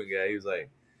a Cuban guy. He was like,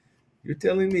 "You're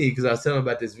telling me?" Because I was telling him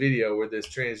about this video where this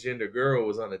transgender girl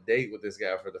was on a date with this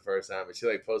guy for the first time, and she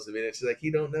like posted it, and she's like,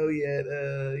 "He don't know yet,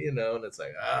 you know," and it's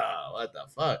like, what the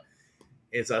fuck?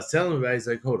 And so I was telling him about it. He's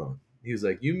like, "Hold on." He was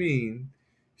like, "You mean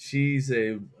she's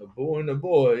a born a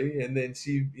boy, and then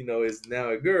she, you know, is now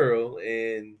a girl,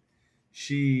 and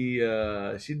she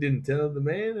didn't tell the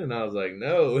man?" And I was like,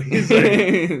 "No." He's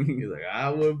like, "I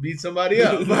would beat somebody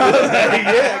up." I was like,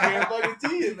 "Yeah, I can't fucking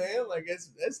tell you, man. Like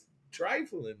that's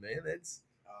trifling, man. That's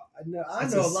I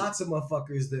That's know a- lots of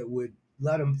motherfuckers that would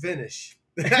let him finish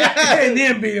and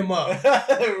then beat him up.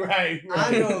 right.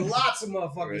 I know lots of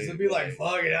motherfuckers Right, that be like, right.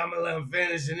 "Fuck it, I'm gonna let him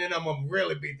finish, and then I'm gonna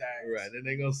really beat that." Right, then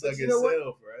they gonna suck you know what?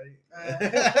 itself,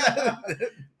 right?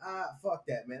 Fuck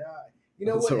that, man. You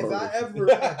know That's what?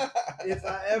 horrible. If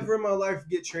I ever in my life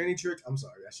get tranny tricked, I'm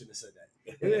sorry, I shouldn't have said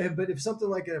that. But if something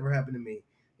like that ever happened to me,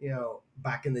 you know,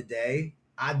 back in the day,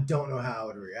 I don't know how I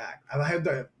would react.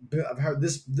 I've heard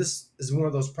this. This is one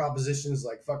of those propositions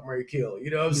like "fuck, marry, kill."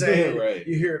 You know what I'm saying? Right.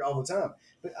 You hear it all the time,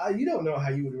 but you don't know how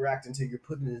you would react until you're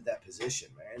put into that position,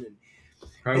 man.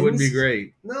 Probably wouldn't be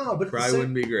great. No, but Probably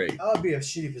wouldn't be great. that would be a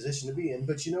shitty position to be in.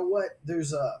 But you know what?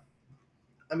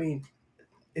 I mean,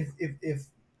 if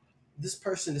this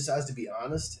person decides to be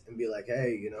honest and be like,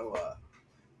 "Hey, you know,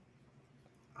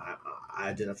 I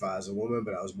identify as a woman,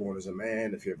 but I was born as a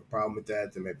man. If you have a problem with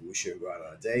that, then maybe we shouldn't go out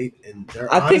on a date." And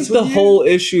they're I think honest the with you, whole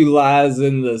issue lies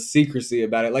in the secrecy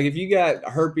about it. Like if you got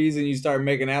herpes and you start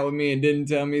making out with me and didn't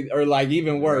tell me, or like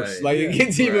even worse, Right, like it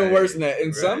gets even right, worse than that.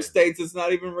 In some right. states, it's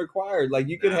not even required. Like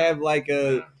you could Nah, have like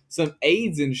some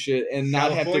AIDS and shit and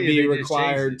not have to California, be they just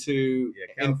required changed to Yeah,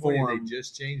 California, inform, they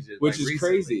just changed it, which like, is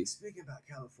recently. crazy. Speaking about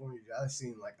California, I've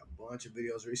seen like a bunch of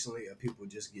videos recently of people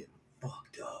just getting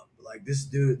fucked up. Like this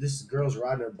girl's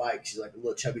riding her bike. She's like a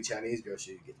little chubby Chinese girl.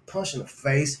 She gets punched in the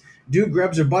face. Dude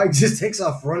grabs her bike, just takes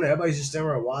off running. Everybody's just standing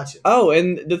around watching. Oh,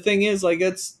 and the thing is, like,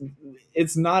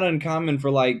 it's not uncommon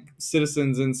for like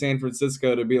citizens in San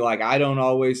Francisco to be like, I don't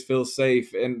always feel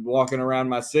safe and walking around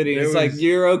my city. And it's like,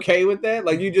 you're okay with that?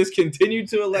 Like, you just continue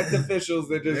to elect officials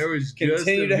that just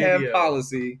continue to have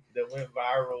policy that went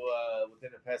viral within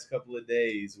the past couple of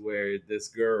days, where this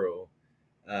girl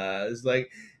is like,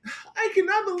 "I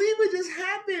cannot believe it just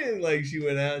happened." Like she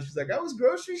went out, she's like, "I was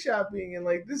grocery shopping, and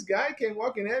like this guy came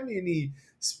walking at me, and he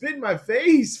spit in my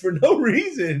face for no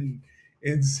reason,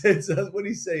 and said, what did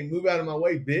he say? Move out of my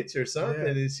way, bitch," or something.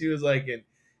 Yeah. And she was like,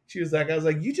 I was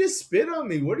like, "You just spit on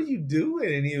me. What are you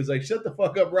doing?" And he was like, "Shut the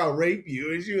fuck up, or I'll rape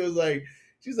you." And she's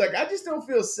like, "I just don't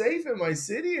feel safe in my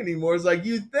city anymore." It's like,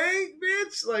 "You think,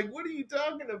 bitch? Like, what are you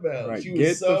talking about?" Right, She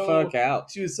get the fuck out.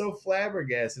 She was so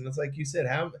flabbergasted. And it's like you said,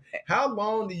 how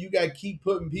long do you got to keep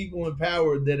putting people in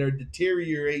power that are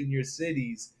deteriorating your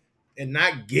cities and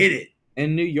not get it?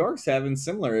 And New York's having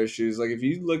similar issues. Like if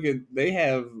you look at, they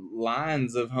have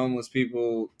lines of homeless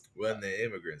people. Well, and the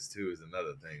immigrants too is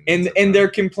another thing. And they're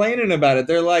complaining about it.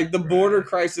 They're like, the border Right.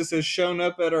 crisis has shown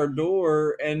up at our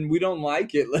door and we don't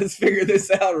like it. Let's figure this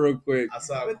out real quick.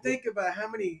 But think about how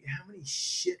many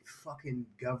shit fucking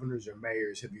governors or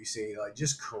mayors have you seen? Like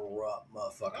just corrupt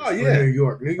motherfuckers. Oh, for yeah. New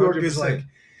York. New York is 100%. like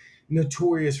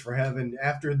notorious for having,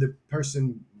 after the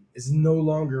person is no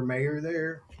longer mayor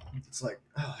there, it's like,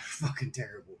 oh, they're fucking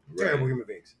terrible. Right. Terrible human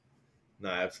beings. No,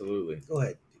 absolutely. Go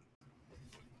ahead.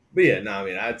 But yeah, no, I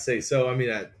mean, I'd say so. I mean,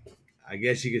 I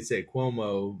guess you could say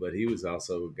Cuomo, but he was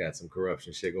also got some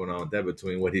corruption shit going on with that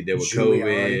between what he did with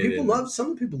Giuliani. COVID.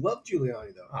 Some people love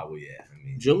Giuliani though. Oh well, yeah. I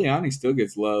mean, Giuliani still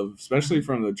gets love, especially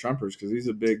from the Trumpers, because he's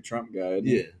a big Trump guy. isn't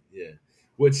he? yeah.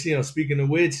 Which, speaking of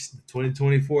which, the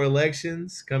 2024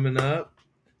 elections coming up.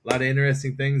 A lot of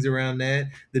interesting things around that.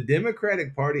 The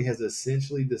Democratic Party has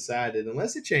essentially decided,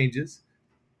 unless it changes,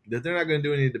 that they're not going to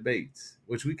do any debates,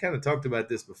 which we kind of talked about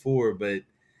this before, but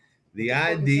the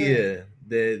idea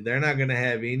that they're not going to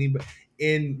have any,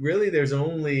 and really there's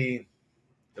only,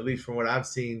 at least from what I've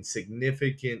seen,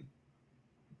 significant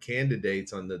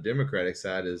candidates on the Democratic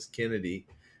side is Kennedy,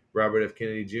 Robert F.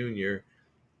 Kennedy Jr.,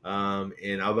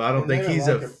 and although I don't think he's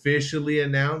officially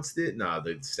announced it,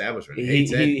 the establishment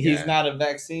hates that guy. He's not a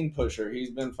vaccine pusher.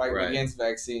 He's been fighting Right. against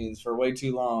vaccines for way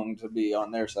too long to be on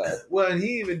their side. Well, and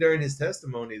he even during his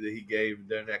testimony that he gave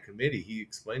during that committee, he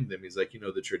explained to them, he's like,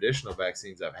 the traditional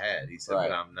vaccines I've had, he said, Right.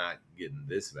 but I'm not getting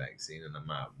this vaccine, and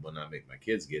will not make my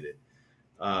kids get it.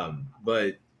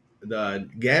 But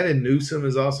Gavin Newsom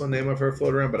is also a name I've heard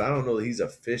float around, but I don't know that he's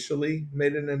officially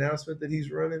made an announcement that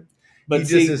he's running. But he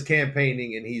just is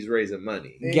campaigning and he's raising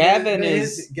money.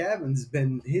 Gavin's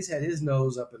he's had his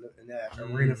nose up in that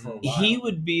arena for a while. He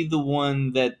would be the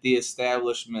one that the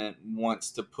establishment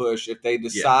wants to push if they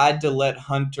decide to let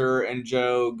Hunter and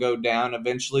Joe go down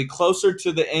eventually, closer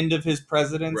to the end of his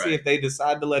presidency. Right. If they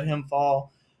decide to let him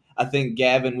fall, I think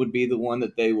Gavin would be the one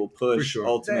that they will push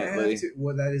ultimately.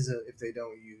 Well, that is if they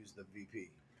don't use the VP.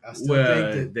 I still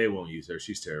think that they won't use her.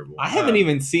 She's terrible. I haven't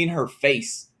even seen her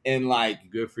face in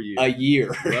good for you, a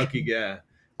year. Lucky guy.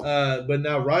 But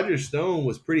now Roger Stone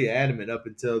was pretty adamant up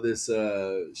until this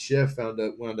chef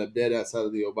wound up dead outside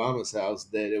of the Obama's house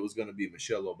that it was going to be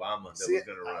Michelle Obama that was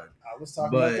going to run. I was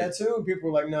talking about that too. People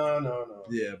were like, no.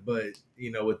 Yeah, but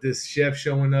with this chef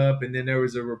showing up, and then there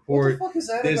was a report. What the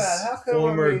fuck is that about? How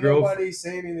come nobody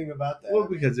say anything about that? Well,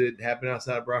 because it happened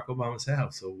outside of Barack Obama's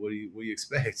house. So what do you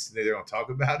expect? They're going to talk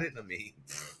about it? I mean.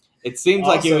 It seems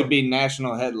like it would be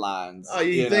national headlines. Oh,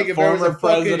 you think if there was a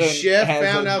fucking chef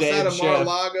found outside of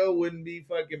Mar-a-Lago, wouldn't be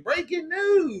fucking breaking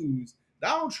news?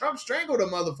 Donald Trump strangled a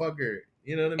motherfucker.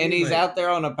 You know what I mean? And he's out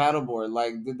there on a paddleboard.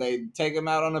 Like, did they take him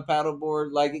out on a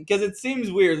paddleboard? Like, because it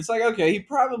seems weird. It's like, okay, he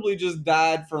probably just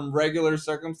died from regular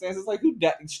circumstances. Like, who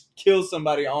kills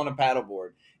somebody on a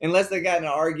paddleboard? Unless they got in an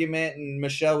argument and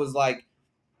Michelle was like,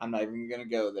 I'm not even going to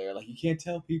go there. Like, you can't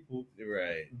tell people.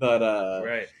 Right. But,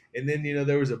 right. And then,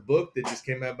 there was a book that just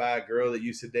came out by a girl that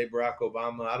used to date Barack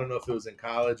Obama. I don't know if it was in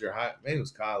college or maybe it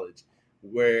was college,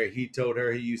 where he told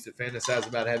her he used to fantasize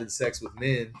about having sex with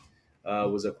men,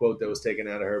 was a quote that was taken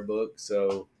out of her book.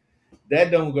 So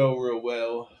that don't go real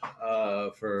well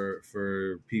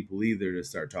for people either to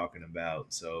start talking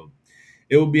about. So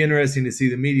it will be interesting to see.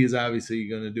 The media's obviously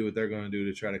going to do what they're going to do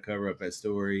to try to cover up that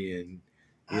story. And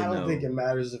I don't think it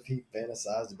matters if he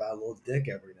fantasized about a little dick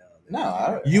every now and then.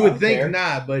 No, you would think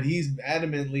not, but he's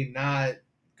adamantly not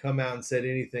come out and said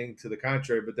anything to the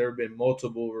contrary. But there have been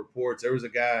multiple reports. There was a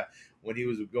guy when he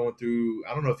was going through,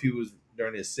 I don't know if he was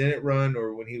during his Senate run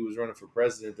or when he was running for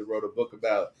president, that wrote a book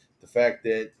about the fact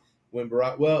that when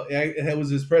it was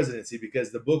his presidency,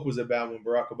 because the book was about when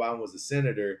Barack Obama was a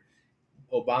senator,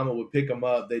 Obama would pick him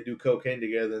up, they'd do cocaine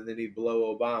together, and then he'd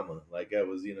blow Obama. Like that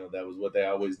was what they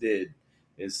always did.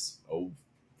 This old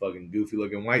fucking goofy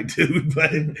looking white dude,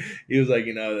 but he was like,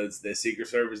 that's the Secret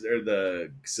Service or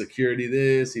the security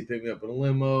this. He picked me up in a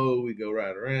limo. We go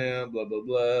ride around, blah, blah,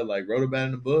 blah. Like wrote about it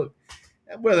in the book.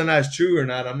 And whether or not it's true or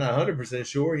not, I'm not 100%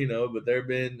 sure, but there have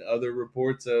been other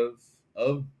reports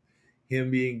of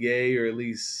him being gay, or at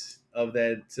least of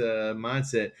that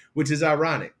mindset, which is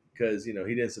ironic because, he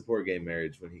didn't support gay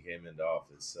marriage when he came into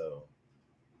office. So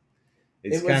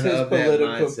it was his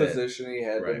political position he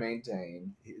had to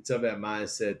maintain. It's of that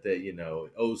mindset that,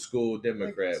 old school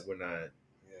Democrat, we're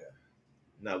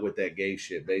not with that gay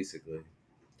shit, basically.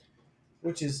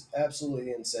 Which is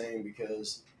absolutely insane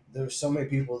because there's so many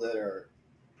people that are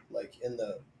like in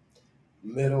the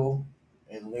middle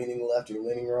and leaning left or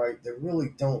leaning right. They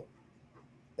really don't.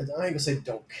 I ain't gonna say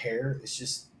don't care. It's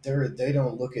just they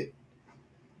don't look at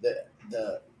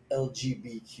the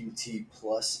LGBTQ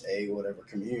plus whatever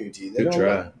community. Good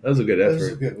try. That was a good effort. That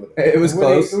was a good one. It was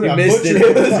close. You missed it.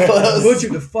 It was close.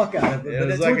 Butchered the fuck out of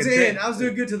it. But towards the end, I was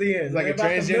doing good to the end. It's like a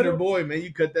transgender boy, man.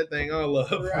 You cut that thing all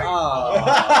up. Right.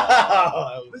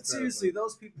 Oh. But seriously,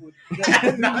 those people.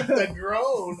 Not the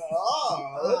grown.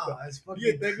 That's fucking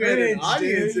you think we had an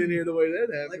audience in here the way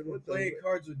that happened. Like we're playing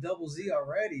cards with double Z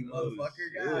already,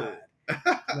 motherfucker. God.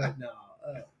 But no.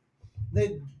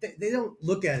 They don't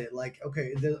look at it like,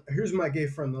 okay, here's my gay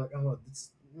friend. They're like, oh,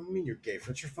 what do you mean you're gay?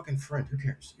 It's your fucking friend. Who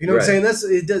cares? You know what I'm saying?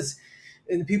 It does.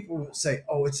 And people say,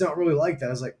 oh, it's not really like that.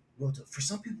 I was like, well, for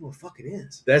some people, it fucking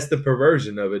is. That's the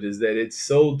perversion of it, is that it's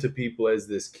sold to people as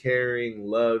this caring,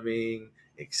 loving,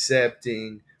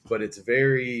 accepting, but it's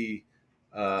very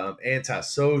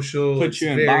antisocial. Put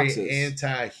you in very boxes.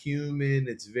 Anti-human.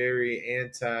 It's very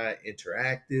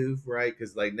anti-interactive, right?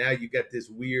 Because like now you got this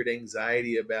weird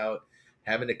anxiety about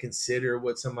having to consider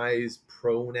what somebody's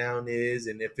pronoun is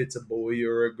and if it's a boy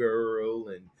or a girl,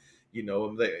 and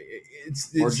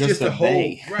it's just a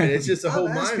whole right. It's just a whole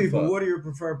I've asked mind people, fuck. what are your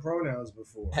preferred pronouns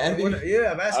before? Have you?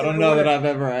 Yeah, I've asked. I don't know that I've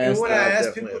ever asked. And when that. I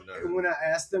ask people, when I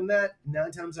ask them that,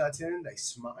 9 times out of 10, they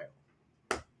smile.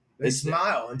 They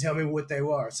smile and tell me what they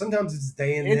are. Sometimes it's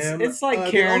they and them. It's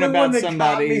like caring about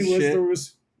somebody's shit. There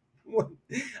was one,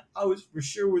 I was for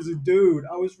sure was a dude.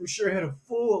 I was for sure had a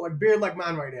full beard like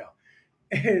mine right now,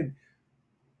 and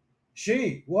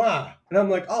She, why? And I'm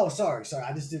like, oh, sorry,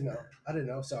 I just didn't know. I didn't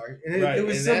know, sorry. And it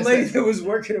was and some that's lady that- that was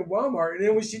working at Walmart. And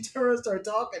then when she turned around and started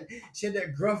talking, she had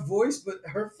that gruff voice, but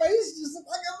her face just looked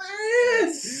like a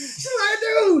man. She's like,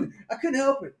 dude, I couldn't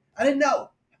help it. I didn't know.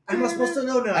 How am I supposed to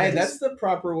know now? Hey, that's the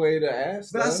proper way to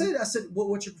ask. But though. I said,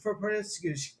 what's your preferred pronoun?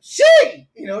 She.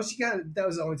 You know, that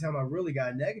was the only time I really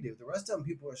got negative. The rest of them,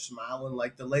 people are smiling,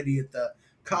 like the lady at the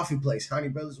coffee place, Honey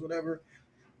Brothers, whatever.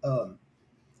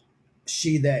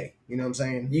 She, they. You know what I'm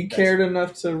saying? You cared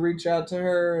enough to reach out to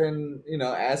her and,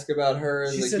 ask about her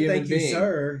as She a said, human thank being. you,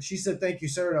 sir. She said, thank you,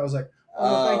 sir. And I was like,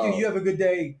 oh, thank you. You have a good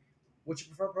day. What's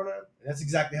your preferred pronoun? And that's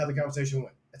exactly how the conversation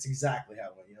went. That's exactly how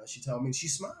it went. You know, she told me and she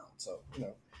smiled. So,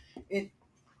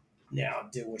 now,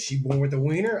 was she born with a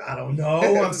wiener? I don't know.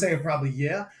 I'm saying probably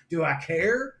yeah. Do I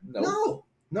care? Nope. No,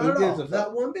 not Who at gives all. a fuck?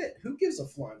 Not one bit. Who gives a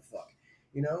flying fuck?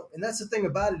 You know, and that's the thing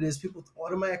about it is people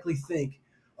automatically think,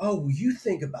 oh, well, you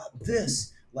think about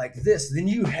this like this, then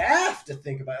you have to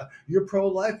think about you're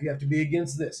pro-life. You have to be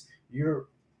against this. You're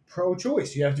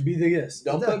pro-choice. You have to be this.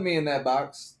 Don't put me in that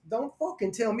box. Don't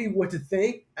fucking tell me what to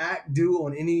think, act, do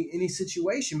on any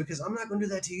situation because I'm not going to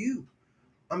do that to you.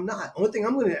 I'm not. Only thing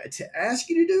I'm going to ask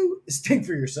you to do is think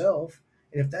for yourself.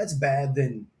 And if that's bad,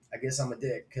 then I guess I'm a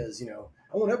dick because,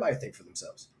 I want everybody to think for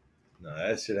themselves. No,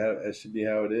 that should be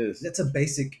how it is. That's a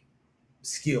basic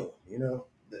skill,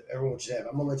 that everyone should have.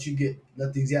 I'm going to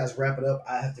let these guys wrap it up.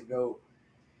 I have to go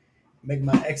make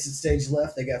my exit stage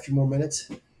left. They got a few more minutes.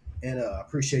 And I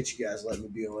appreciate you guys letting me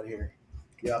be on here.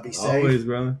 Y'all be safe. Always,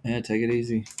 brother. Yeah, take it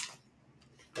easy.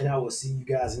 And I will see you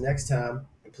guys next time.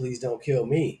 And please don't kill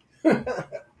me.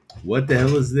 What the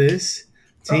hell is this?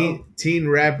 Teen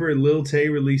rapper Lil Tay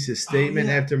released a statement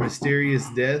after mysterious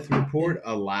death report.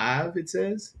 Alive, it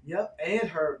says. Yep, and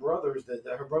her brothers.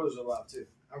 Her brothers are alive too.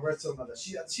 I read something about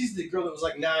that. She's the girl that was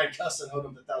like 9 cussing,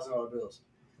 holding them $1,000 bills.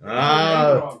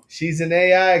 She's an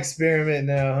AI experiment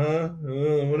now, huh?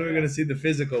 When are we going to see the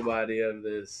physical body of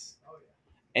this?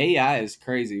 AI is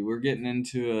crazy. We're getting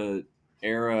into a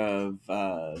era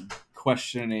of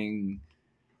questioning,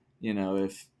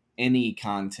 if any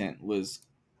content was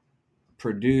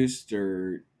produced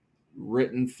or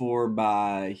written for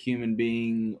by a human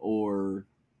being or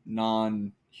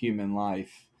non-human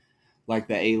life, like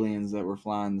the aliens that were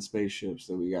flying the spaceships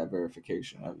that we got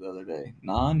verification of the other day.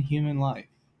 Non-human life.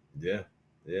 Yeah.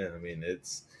 I mean,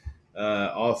 it's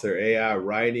author AI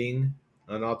writing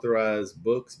unauthorized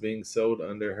books being sold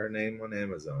under her name on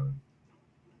Amazon.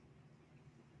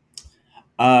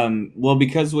 Well,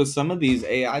 because with some of these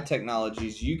AI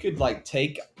technologies, you could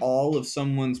take all of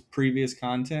someone's previous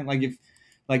content.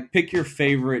 Pick your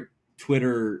favorite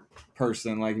Twitter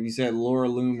person. Like if you said Laura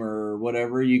Loomer or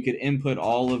whatever, you could input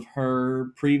all of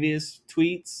her previous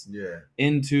tweets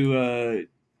into a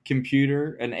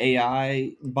computer, an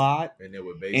AI bot, and it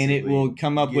would will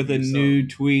come up with a new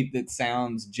tweet that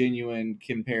sounds genuine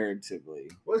comparatively.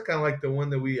 Well, it's kind of like the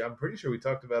one that I'm pretty sure we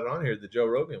talked about it on here, the Joe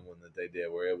Rogan one that they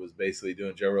did, where it was basically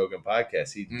doing Joe Rogan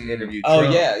podcast. He interviewed Trump.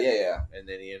 Oh, yeah. And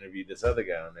then he interviewed this other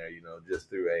guy on there, just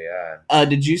through AI.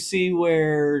 Did you see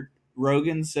where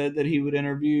Rogan said that he would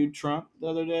interview Trump the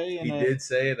other day? He did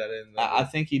say it. I didn't know. I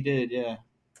think he did, yeah.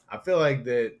 I feel like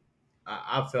that.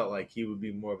 I felt like he would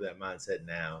be more of that mindset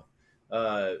now.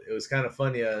 It was kind of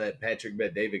funny that Patrick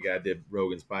Bet David guy did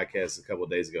Rogan's podcast a couple of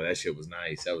days ago. That shit was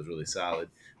nice. That was really solid.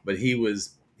 But he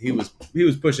was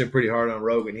pushing pretty hard on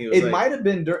Rogan. It might have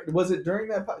been. Was it during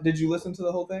that? Did you listen to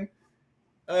the whole thing?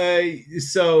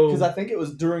 Because I think it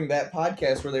was during that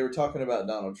podcast where they were talking about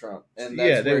Donald Trump, and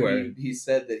that's where he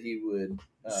said that he would.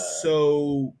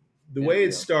 So the way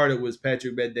it started was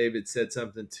Patrick Bet David said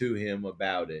something to him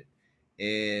about it,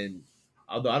 and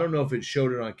although I don't know if it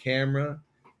showed it on camera,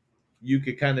 you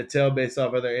could kind of tell based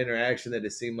off of their interaction that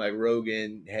it seemed like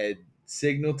Rogan had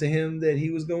signaled to him that he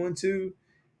was going to,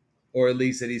 or at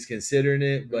least that he's considering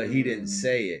it, but he didn't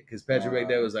say it because Patrick Bet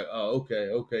David was like, "Oh,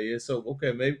 okay, yeah, so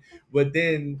okay, maybe." But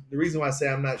then the reason why I say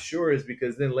I'm not sure is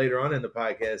because then later on in the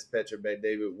podcast, Patrick Bet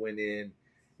David went in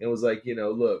and was like,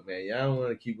 look, man, I don't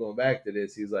want to keep going back to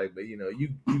this. He's like, but you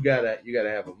gotta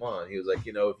have him on. He was like,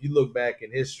 if you look back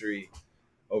in history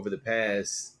over the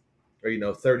past,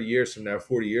 or 30 years from now,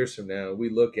 40 years from now, we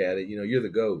look at it, you're the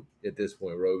GOAT at this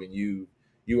point, Rogan. You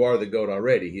are the GOAT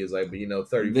already. He was like, but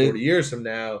 30, 40 years from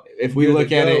now, if we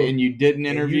look at it and you didn't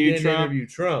interview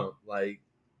Trump, like,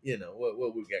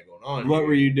 what we got going on? What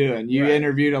were you doing? You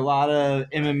interviewed a lot of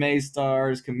MMA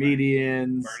stars,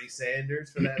 comedians, Bernie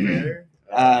Sanders for that matter,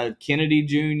 Kennedy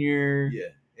Jr.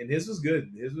 Yeah, and his was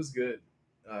good.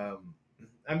 I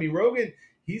mean, Rogan,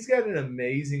 he's got an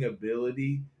amazing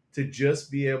ability to just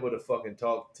be able to fucking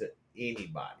talk to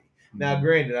anybody. Now,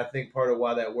 granted, I think part of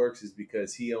why that works is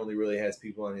because he only really has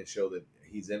people on his show that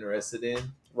he's interested in.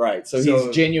 Right. So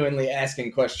he's genuinely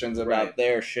asking questions about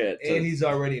their shit. And he's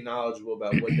already knowledgeable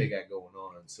about what they got going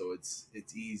on. So it's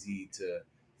easy to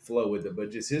flow with it.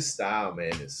 But just his style,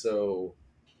 man, is so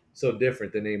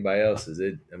different than anybody else's.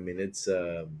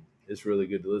 It's really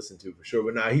good to listen to for sure.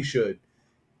 But now he should.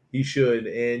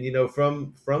 And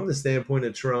from the standpoint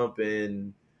of Trump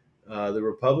and the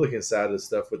Republican side of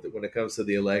stuff when it comes to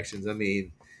the elections, I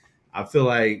mean, I feel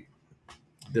like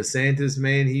DeSantis,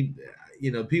 man,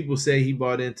 people say he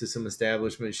bought into some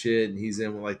establishment shit, and he's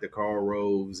in with like the Karl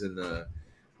Roves and the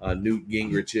Newt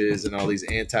Gingriches and all these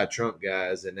anti-Trump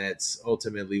guys, and that's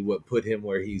ultimately what put him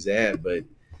where he's at. But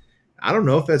I don't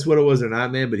know if that's what it was or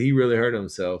not, man. But he really hurt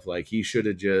himself. Like he should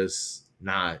have just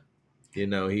not.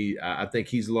 I think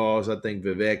he's lost. I think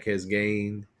Vivek has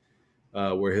gained.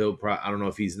 Where I don't know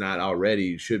if he's not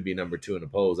already, should be number 2 in the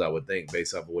polls, I would think,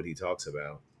 based off of what he talks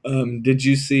about. Did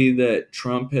you see that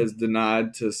Trump has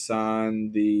denied to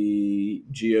sign the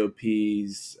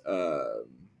GOP's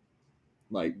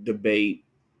like debate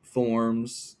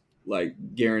forms,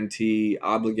 like guarantee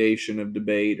obligation of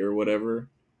debate or whatever?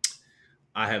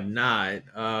 I have not.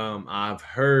 I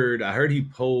heard he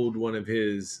polled one of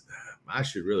his. I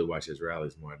should really watch his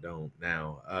rallies more. I don't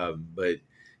now. But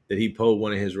that he polled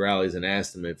one of his rallies and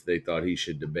asked them if they thought he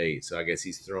should debate. So I guess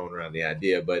he's throwing around the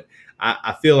idea. But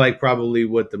I feel like probably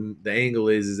what the angle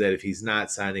is that if he's not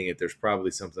signing it, there's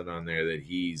probably something on there that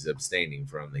he's abstaining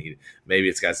from. Maybe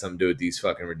it's got something to do with these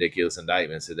fucking ridiculous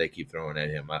indictments that they keep throwing at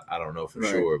him. I don't know for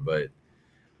sure, but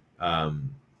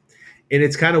and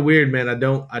it's kind of weird, man. I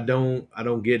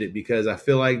don't get it, because I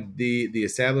feel like the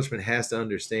establishment has to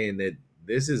understand that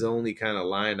this is only kind of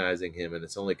lionizing him, and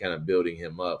it's only kind of building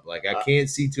him up. Like I can't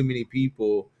see too many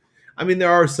people. I mean,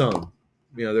 there are some,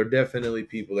 there are definitely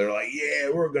people that are like,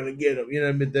 yeah, we're gonna get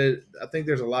him. But I think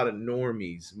there's a lot of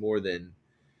normies more than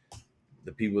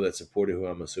the people that supported, who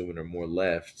I'm assuming are more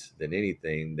left than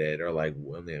anything, that are like,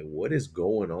 well, man, what is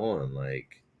going on?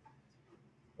 Like,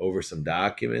 over some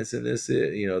documents in this,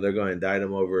 they're going to indict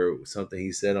him over something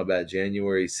he said about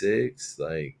January 6th.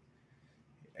 Like,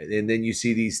 and then you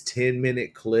see these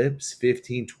 10-minute clips,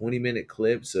 15, 20-minute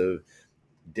clips of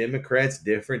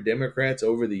different Democrats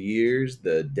over the years,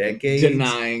 the decades,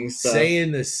 denying stuff,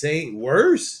 saying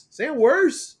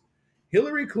worse.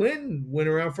 Hillary Clinton went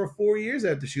around for 4 years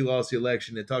after she lost the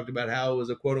election and talked about how it was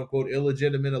a quote unquote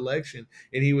illegitimate election,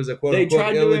 and he was a quote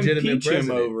unquote illegitimate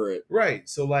president over it. Right.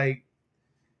 So like,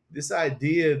 this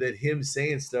idea that him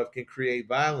saying stuff can create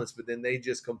violence, but then they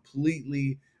just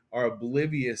completely are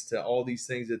oblivious to all these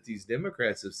things that these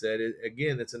Democrats have said.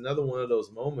 Again, it's another one of those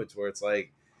moments where it's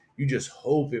like, you just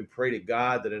hope and pray to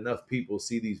God that enough people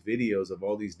see these videos of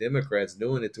all these Democrats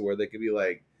doing it to where they can be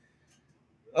like,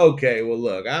 okay, well,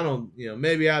 look, I don't,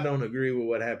 maybe I don't agree with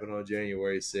what happened on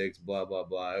January 6th, blah, blah,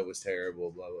 blah. It was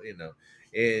terrible, blah, blah,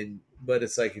 but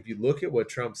it's like, if you look at what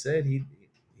Trump said, he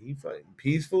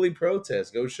peacefully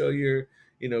protest, go show your,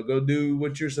 go do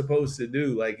what you're supposed to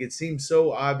do. Like, it seems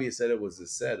so obvious that it was a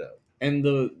setup. And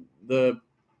the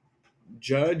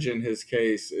judge in his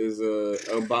case is a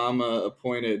Obama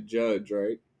appointed judge,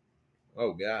 right?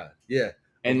 Oh God, yeah.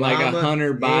 And Obama, like a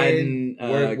Hunter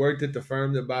Biden worked at the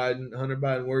firm that Hunter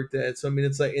Biden worked at. So I mean,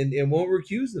 it's like, and won't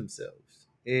recuse themselves.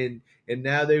 And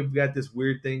now they've got this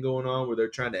weird thing going on where they're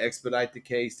trying to expedite the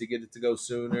case to get it to go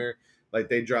sooner. Like,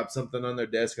 they dropped something on their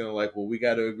desk and they're like, well, we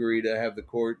got to agree to have the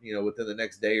court, within the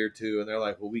next day or two. And they're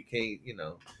like, well, we can't,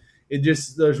 it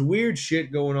just, there's weird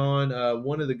shit going on.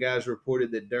 One of the guys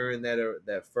reported that during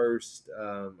that first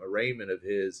arraignment of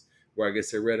his, where I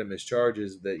guess they read him his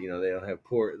charges, that, they don't have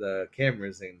the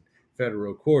cameras in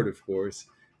federal court, of course,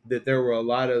 that there were a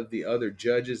lot of the other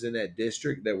judges in that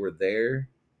district that were there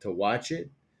to watch it.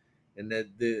 And that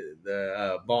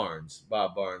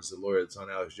Bob Barnes, the lawyer that's on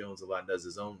Alex Jones a lot and does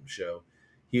his own show,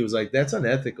 he was like, that's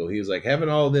unethical. He was like, having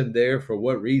all of them there for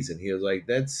what reason? He was like,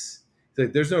 there's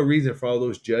no reason for all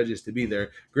those judges to be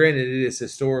there. Granted, it is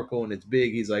historical and it's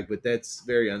big. He's like, but that's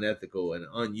very unethical and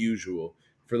unusual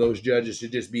for those judges to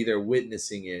just be there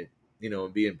witnessing it,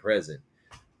 and being present.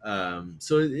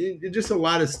 So it just a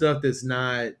lot of stuff that's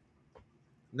not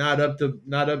up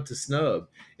to snub.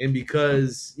 And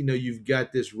because you've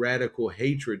got this radical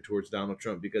hatred towards Donald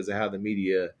Trump because of how the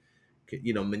media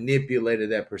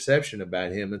manipulated that perception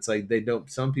about him, it's like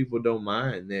some people don't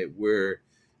mind that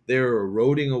they're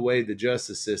eroding away the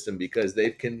justice system because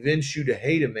they've convinced you to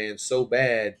hate a man so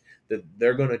bad that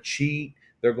they're going to cheat,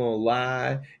 they're going to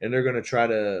lie, and they're going to try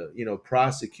to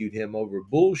prosecute him over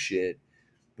bullshit.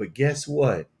 But guess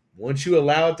what? Once you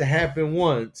allow it to happen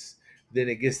once, then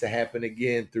it gets to happen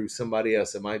again through somebody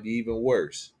else. It might be even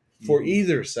worse. for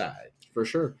either side. For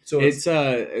sure. So it's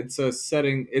a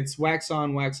setting. It's wax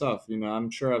on, wax off. I'm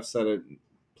sure I've said it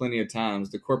plenty of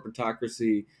times. The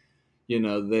corporatocracy,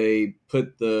 they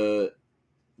put the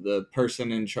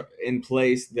person in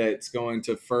place that's going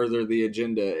to further the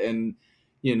agenda, and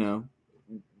you know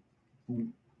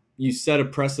you set a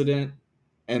precedent,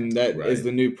 and that is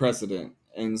the new precedent.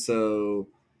 And so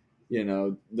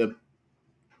the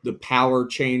power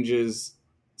changes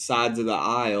sides of the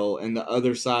aisle, and the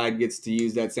other side gets to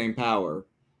use that same power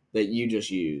that you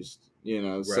just used.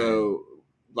 So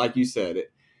like you said,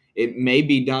 it may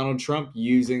be Donald Trump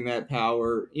using that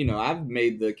power. I've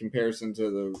made the comparison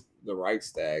to the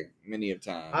Reichstag many of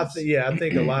times. I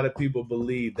think a lot of people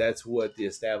believe that's what the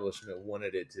establishment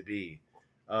wanted it to be.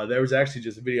 There was actually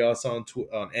just a video I saw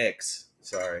on X.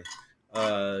 Sorry.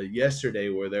 Yesterday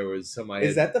where there was somebody.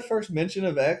 Is that the first mention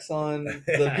of X on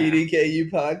the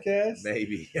PDKU podcast?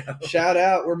 Maybe. Shout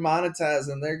out, we're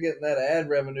monetizing. They're getting that ad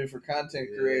revenue for content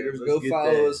creators. Go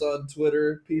follow us on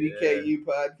Twitter, PDKU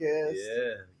podcast.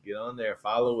 Yeah, get on there,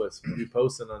 follow us. We'll be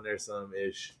posting on there some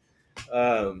ish.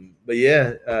 But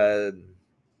yeah,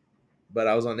 but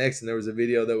I was on X and there was a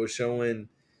video that was showing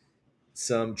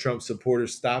some Trump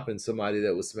supporters stopping somebody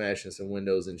that was smashing some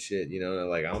windows and shit.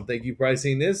 Like, I don't think you probably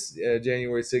seen this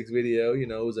January 6th video.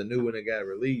 It was a new one that got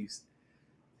released.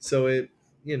 So and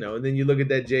then you look at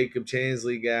that Jacob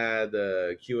Chansley guy,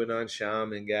 the QAnon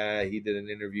shaman guy. He did an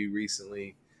interview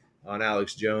recently on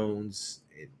Alex Jones.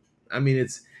 I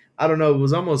don't know. It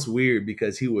was almost weird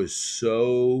because he was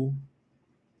so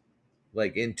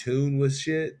like in tune with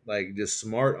shit, like just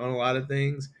smart on a lot of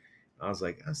things. I was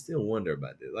like, I still wonder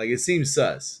about this. Like, it seems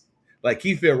sus. Like,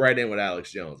 he fit right in with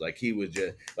Alex Jones. Like, he was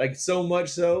just like so much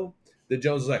so that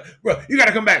Jones was like, bro, you got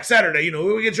to come back Saturday.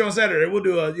 We'll get you on Saturday. We'll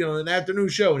do an afternoon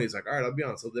show. And he's like, all right, I'll be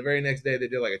on. So the very next day they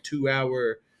did like a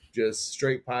 2-hour just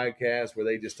straight podcast where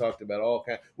they just talked about all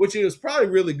kinds, which it was probably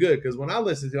really good because when I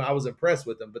listened to him, I was impressed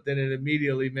with him. But then it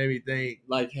immediately made me think,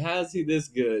 like, how is he this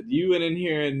good? You went in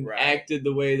here and acted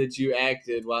the way that you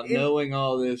acted while knowing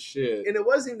all this shit. And it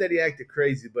wasn't that he acted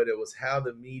crazy, but it was how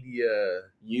the media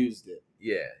used it.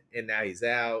 Yeah, and now he's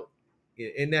out.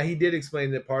 And now he did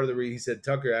explain that part of the reason he said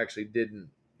Tucker actually didn't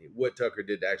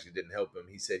help him.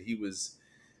 He said he was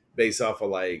based off of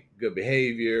like good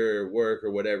behavior, work,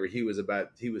 or whatever. He was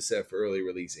set for early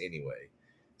release anyway.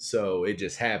 So it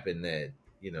just happened that,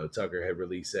 Tucker had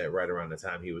released that right around the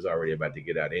time he was already about to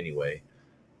get out anyway.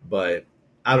 But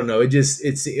I don't know.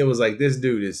 It was like, this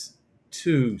dude is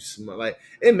too smart. Like,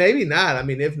 and maybe not. I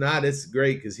mean, if not, it's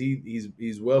great because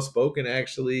he's well spoken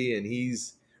actually, and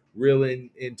he's real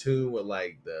in tune with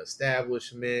like the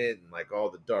establishment and like all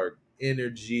the dark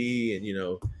energy.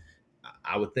 And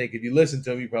I would think if you listen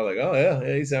to him, you're probably like, oh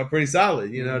yeah, he sounds pretty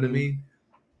solid. You know what I mean?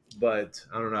 But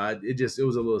I don't know. It was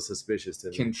a little suspicious to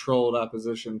me. Controlled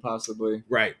opposition, possibly.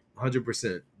 Right,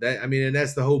 100%. And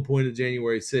that's the whole point of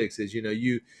January 6th is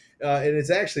and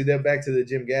it's actually that back to the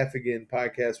Jim Gaffigan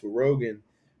podcast with Rogan,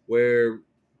 where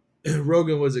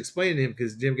Rogan was explaining to him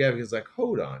because Jim Gaffigan's like,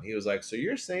 hold on. He was like, so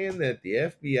you're saying that the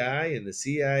FBI and the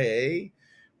CIA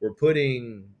were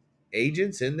putting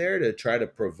agents in there to try to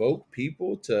provoke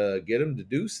people to get them to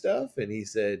do stuff? And he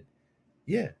said,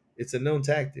 yeah, it's a known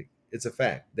tactic. It's a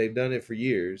fact. They've done it for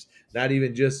years, not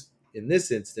even just in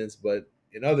this instance, but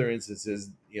in other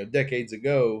instances, decades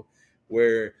ago,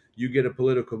 where you get a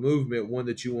political movement, one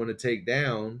that you want to take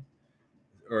down,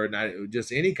 or not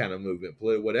just any kind of movement,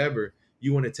 whatever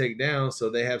you want to take down. So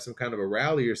they have some kind of a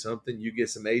rally or something. You get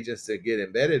some agents to get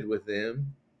embedded with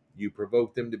them. You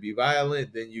provoke them to be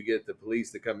violent. Then you get the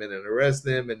police to come in and arrest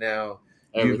them. And now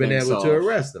you've been able to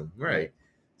arrest them. Right.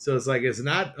 So it's like, it's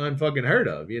not unfucking heard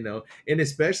of, and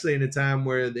especially in a time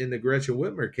where in the Gretchen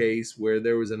Whitmer case, where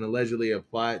there was allegedly a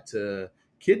plot to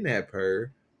kidnap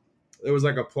her, there was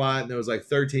like a plot and there was like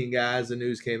 13 guys. The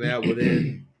news came out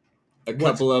within a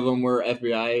couple of them were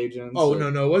FBI agents. Oh,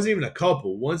 no, it wasn't even a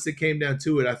couple. Once it came down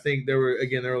to it, I think there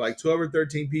were like 12 or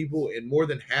 13 people, and more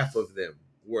than half of them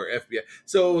were FBI.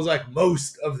 So it was like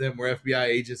most of them were FBI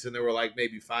agents, and there were like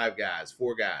maybe 4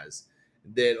 guys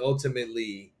that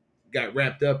ultimately got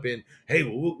wrapped up in, hey,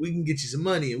 well, we can get you some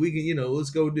money and we can, let's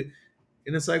go do.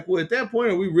 And it's like, well, at that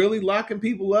point, are we really locking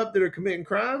people up that are committing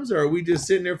crimes, or are we just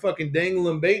sitting there fucking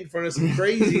dangling bait in front of some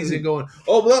crazies and going,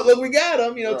 oh, look, we got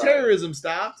them, terrorism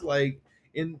stopped. Like,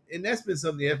 and that's been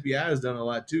something the FBI has done a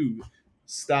lot too,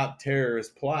 stop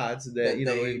terrorist plots that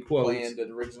they in quotes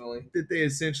planned originally, that they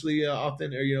essentially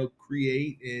often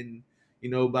create and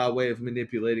by way of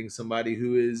manipulating somebody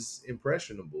who is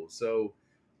impressionable. So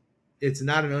it's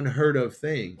not an unheard of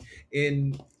thing.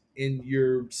 And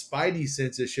your spidey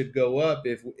senses should go up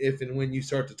if and when you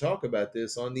start to talk about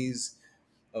this on these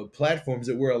platforms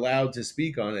that we're allowed to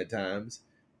speak on at times,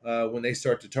 when they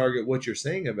start to target what you're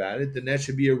saying about it, then that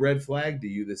should be a red flag to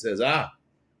you that says, I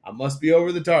must be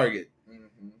over the target.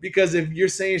 Because if you're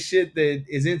saying shit that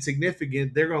is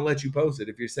insignificant, they're going to let you post it.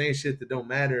 If you're saying shit that don't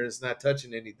matter and it's not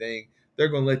touching anything, they're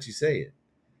going to let you say it.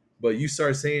 But you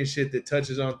start saying shit that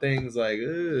touches on things like,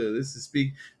 this is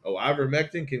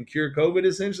ivermectin can cure COVID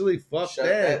essentially? Fuck Shut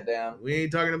that. that down. We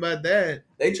ain't talking about that.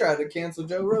 They tried to cancel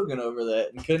Joe Rogan over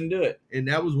that and couldn't do it. And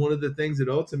that was one of the things that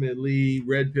ultimately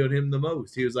red pilled him the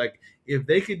most. He was like, if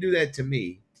they could do that to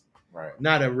me, right?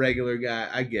 Not a regular guy,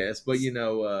 I guess, but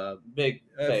big,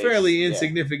 a fairly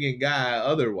insignificant guy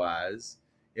otherwise,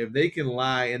 if they can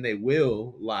lie, and they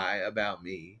will lie about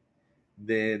me,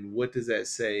 then what does that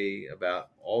say about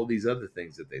all these other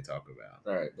things that they talk about?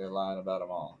 Right, they're lying about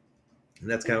them all. And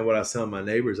that's kind of what I was telling my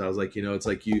neighbors. I was like, it's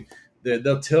like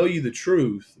they'll tell you the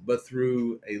truth, but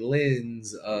through a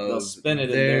lens of they'll spin it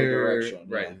in their direction,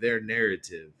 right? Their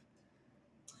narrative.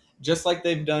 Just like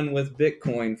they've done with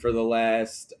Bitcoin for the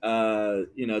last 10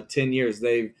 years.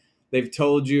 They've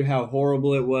told you how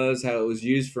horrible it was, how it was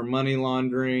used for money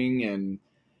laundering, and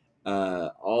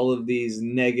all of these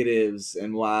negatives,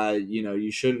 and why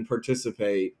you shouldn't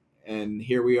participate. And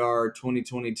here we are,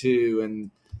 2022,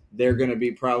 and they're going to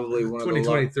be probably one of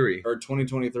 2023 or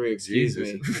 2023. Excuse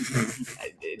me.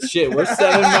 Shit, we're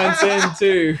 7 months in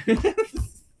too.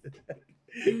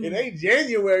 It ain't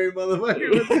January,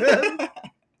 motherfucker.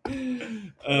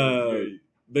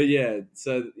 But yeah,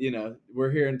 so we're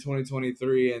here in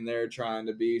 2023, and they're trying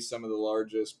to be some of the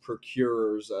largest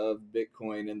procurers of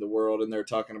Bitcoin in the world, and they're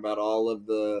talking about all of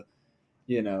the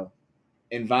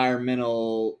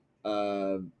environmental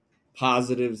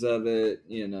positives of it,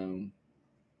 and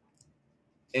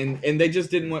they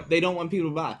just they don't want people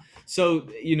to buy. So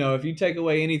if you take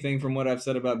away anything from what I've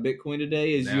said about Bitcoin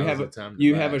today, is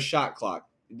you have a shot clock.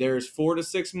 There's 4 to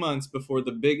 6 months before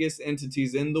the biggest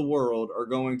entities in the world are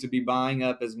going to be buying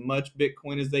up as much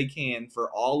Bitcoin as they can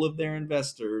for all of their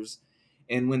investors.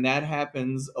 And when that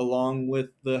happens, along with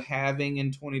the halving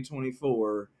in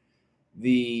 2024,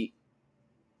 the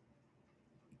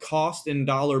cost in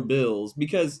dollar bills,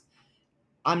 because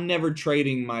I'm never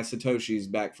trading my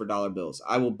Satoshis back for dollar bills.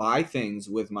 I will buy things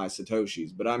with my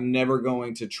Satoshis, but I'm never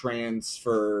going to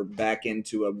transfer back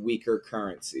into a weaker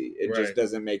currency. It just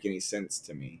doesn't make any sense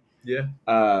to me. Yeah.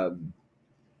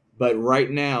 But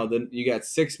right now, you got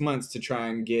 6 months to try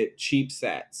and get cheap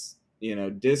sats,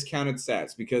 discounted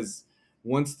sats, because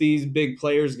once these big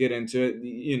players get into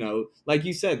it, like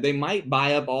you said, they might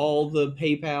buy up all the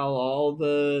PayPal, all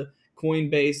the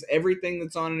Coinbase, everything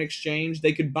that's on an exchange.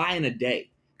 They could buy in a day.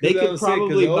 They could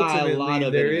probably buy a lot of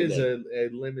it. There is a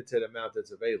limited amount that's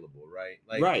available, right?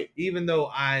 Like, even though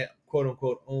I quote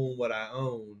unquote own what I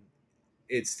own,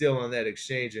 it's still on that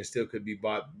exchange and still could be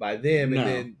bought by them.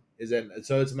 And then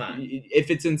so it's mine if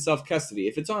it's in self custody.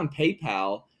 If it's on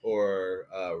PayPal or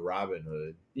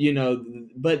Robinhood,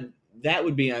 but that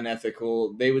would be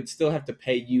unethical. They would still have to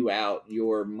pay you out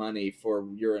your money for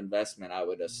your investment, I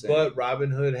would assume. But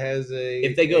Robinhood has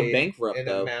if they go bankrupt, an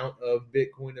amount of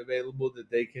Bitcoin available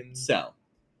that they can sell.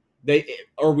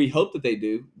 We hope that they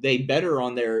do. They better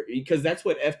on their, because that's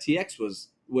what FTX was.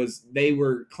 They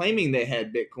were claiming they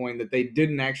had Bitcoin that they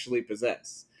didn't actually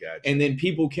possess. Gotcha. And then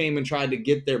people came and tried to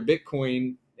get their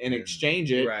Bitcoin and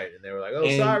exchange it. Right. And they were like, oh,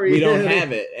 sorry. We don't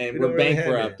have it. And we're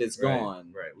bankrupt. It's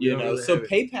gone. Right. So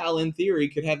PayPal in theory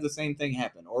could have the same thing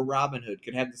happen, or Robinhood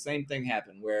could have the same thing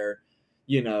happen where,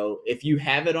 if you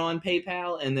have it on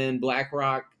PayPal and then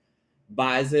BlackRock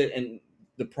buys it and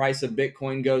the price of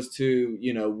Bitcoin goes to,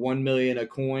 1 million a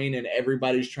coin and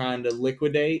everybody's trying to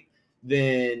liquidate,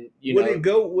 then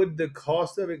would the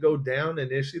cost of it go down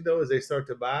initially though as they start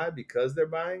to buy because they're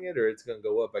buying it, or it's going to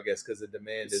go up, I guess, because the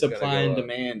demand is supply and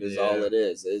demand is all it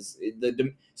is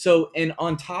so, and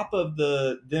on top of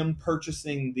them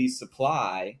purchasing the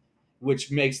supply, which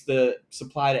makes the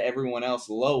supply to everyone else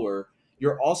lower,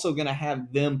 you're also going to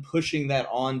have them pushing that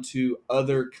on to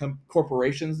other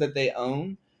corporations that they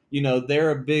own.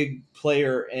 They're a big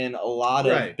player in a lot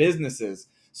of businesses.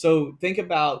 So think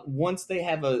about, once they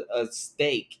have a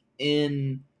stake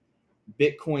in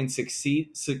Bitcoin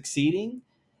succeeding,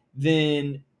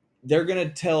 then they're going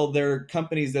to tell their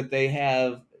companies that they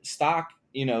have stock,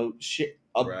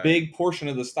 big portion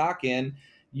of the stock in,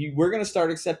 we're going to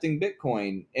start accepting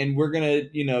Bitcoin, and we're going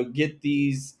to, get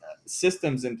these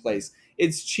systems in place.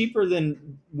 It's cheaper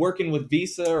than working with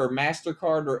Visa or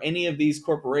MasterCard or any of these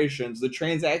corporations. The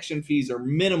transaction fees are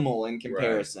minimal in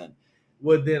comparison.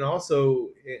 Well, then also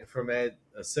from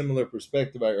a similar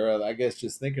perspective, or I guess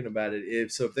just thinking about it,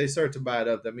 if they start to buy it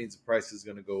up, that means the price is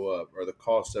going to go up, or the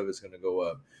cost of it's going to go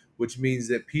up, which means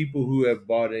that people who have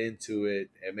bought into it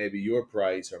at maybe your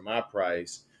price or my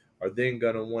price are then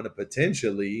going to want to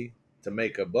potentially to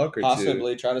make a buck or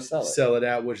Possibly two, try to sell it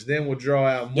out, which then will draw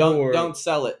out more, Don't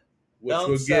sell it. which Don't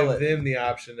will sell give it. them the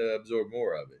option to absorb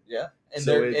more of it. Yeah, and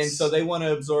So so they want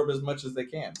to absorb as much as they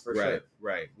can for right, sure.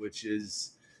 right, which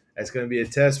is that's going to be a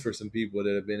test for some people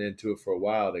that have been into it for a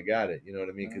while. That got it, you know what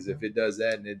I mean? Because if it does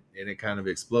that and it kind of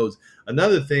explodes.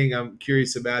 Another thing I'm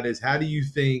curious about is how do you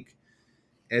think,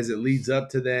 as it leads up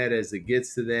to that, as it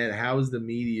gets to that, how is the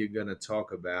media going to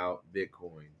talk about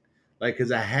Bitcoin? Like,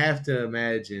 because I have to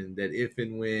imagine that if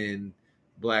and when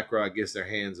BlackRock gets their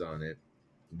hands on it,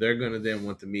 they're going to then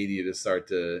want the media to start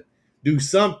to do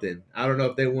something. I don't know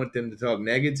if they want them to talk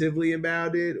negatively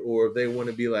about it or if they want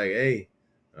to be like, hey,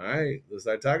 all right, let's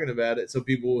start talking about it. So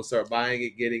people will start buying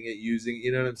it, getting it, using it.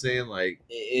 You know what I'm saying? Like,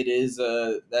 It is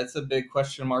that's a big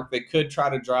question mark. They could try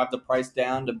to drive the price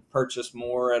down to purchase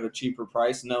more at a cheaper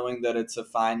price, knowing that it's a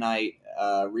finite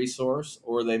resource,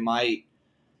 or they might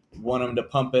want them to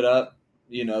pump it up,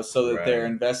 so that their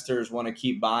right, investors want to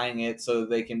keep buying it so that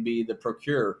they can be the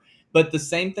procurer. But the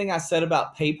same thing I said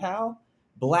about PayPal,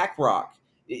 BlackRock,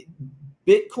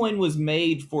 Bitcoin was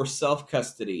made for self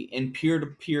custody and peer to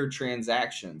peer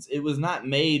transactions. It was not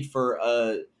made for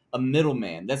a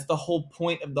middleman. That's the whole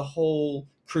point of the whole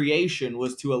creation,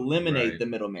 was to eliminate right, the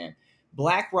middleman.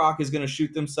 BlackRock is going to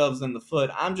shoot themselves in the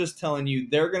foot. I'm just telling you,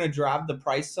 they're going to drive the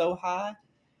price so high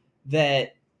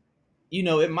that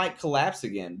it might collapse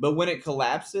again. But when it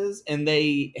collapses and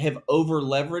they have over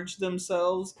leveraged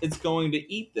themselves, it's going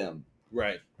to eat them.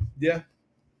 right. Yeah.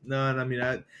 No, and I mean,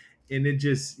 and it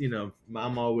just,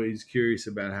 I'm always curious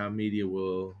about how media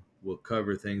will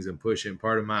cover things and push it. And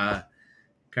part of my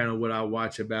kind of what I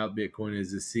watch about Bitcoin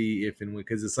is to see if and when,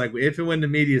 because it's like if and when the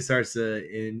media starts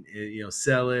to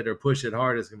sell it or push it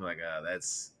hard, it's gonna be like,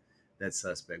 that's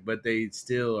suspect. But they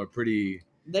still are pretty.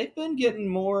 They've been getting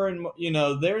more and more,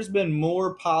 there's been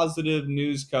more positive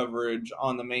news coverage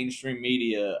on the mainstream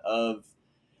media of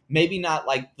maybe not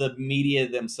like the media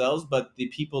themselves, but the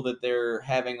people that they're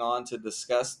having on to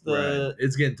discuss Right.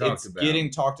 It's getting talked about. Getting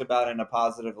talked about in a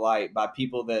positive light by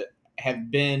people that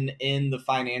have been in the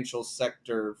financial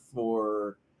sector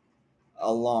for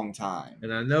a long time.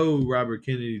 And I know Robert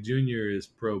Kennedy Jr. is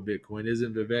pro Bitcoin.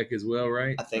 Isn't Vivek as well,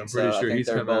 right? I think I'm pretty so. sure I think he's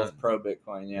they're both pro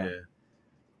Bitcoin. Yeah.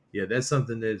 Yeah, that's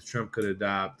something that Trump could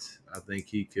adopt. I think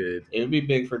he could. It would be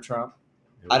big for Trump.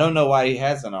 I don't know why he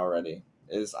hasn't already.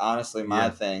 Is honestly my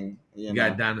thing.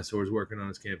 Got dinosaurs working on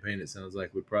his campaign. It sounds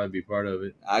like would probably be part of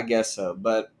it. I guess so,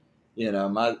 but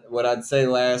what I'd say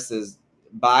last is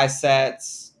buy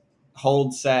Sats,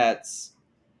 hold Sats.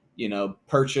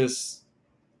 Purchase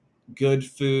good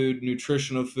food,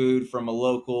 nutritional food from a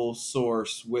local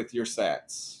source with your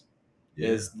Sats. Yeah.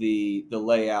 Is the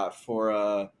layout for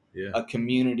a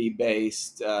community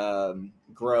based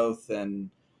growth and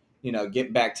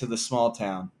get back to the small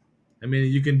town. I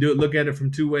mean, you can look at it from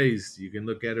two ways. You can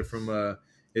look at it from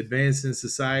advancing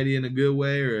society in a good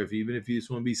way, or even if you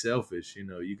just want to be selfish,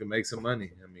 you can make some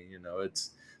money. I mean, it's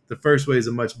the first way is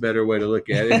a much better way to look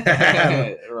at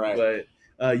it. Right.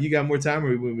 But you got more time,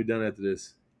 or we be done after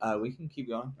this? We can keep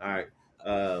going. All right.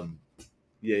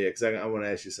 Yeah, because I want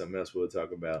to ask you something else we'll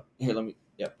talk about. Here, let me.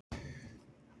 Yep.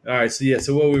 All right,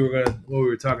 so what we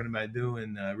were talking about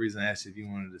doing, the reason I asked you if you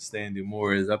wanted to stay and do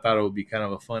more is I thought it would be kind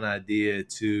of a fun idea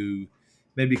to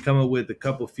maybe come up with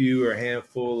a few or a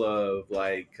handful of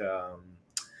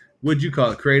what'd you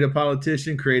call it? Create a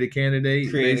politician, create a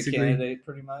candidate, basically. A candidate,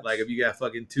 pretty much. Like if you got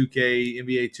fucking 2K,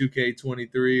 NBA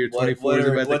 2K23 or 24 is about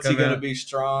to come out. What's he going to be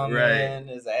strong in,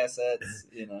 his assets,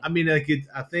 I mean,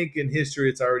 I think in history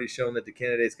it's already shown that the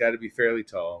candidate's got to be fairly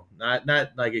tall. Not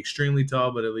like extremely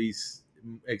tall, but at least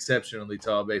exceptionally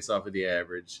tall based off of the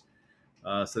average.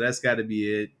 So that's got to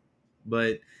be it.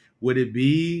 But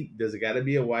does it got to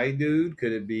be a white dude?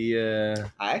 Could it be I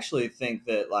actually think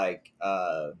that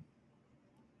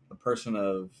a person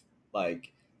of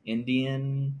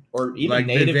Indian or even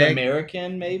Native Vivek,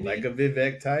 American, maybe like a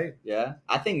Vivek type. Yeah,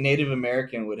 I think Native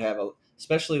American would have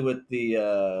especially with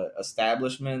the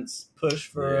establishment's push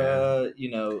for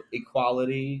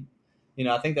equality.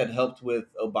 I think that helped with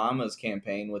Obama's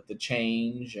campaign with the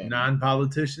change and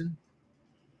non-politician.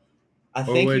 I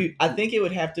think it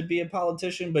would have to be a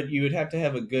politician, but you would have to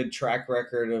have a good track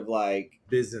record of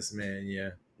businessman.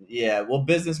 Yeah. Well,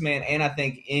 businessman, and I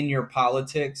think in your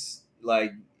politics,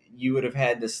 you would have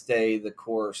had to stay the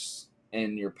course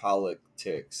in your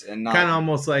politics and not Kind of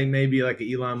almost like maybe like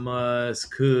a Elon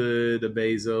Musk, could a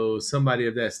Bezos, somebody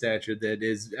of that stature that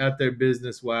is out there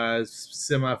business wise,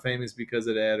 semi famous because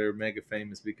of that, or mega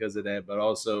famous because of that, but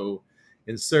also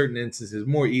in certain instances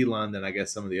more Elon than I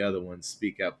guess some of the other ones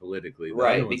speak out politically. The other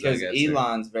right, ones, I because guess,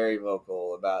 Elon's very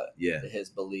vocal about yeah, his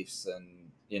beliefs, and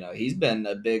he's been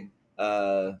a big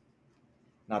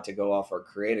not to go off our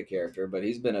creative character, but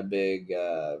he's been a big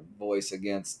voice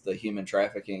against the human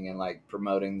trafficking and like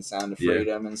promoting the sound of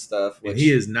freedom and stuff. And Which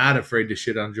he is not afraid to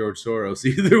shit on George Soros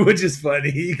either, which is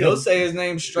funny. he'll say his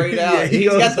name straight out. Yeah, He's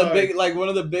got the hard. big, like one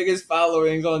of the biggest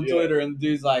followings on Twitter, and the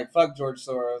dude's like, "Fuck George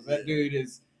Soros." That dude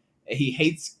he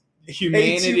hates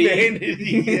humanity.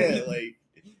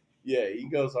 Yeah, he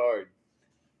goes hard.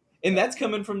 And that's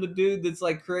coming from the dude that's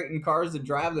like creating cars that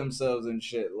drive themselves and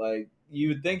shit. Like you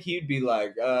would think he'd be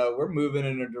like, "We're moving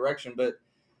in a direction," but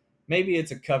maybe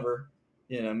it's a cover.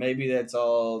 Maybe that's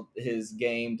all his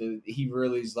game. He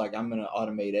really is like, I'm going to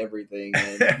automate everything.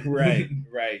 And right.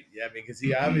 Yeah, I mean, because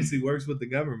he obviously works with the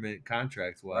government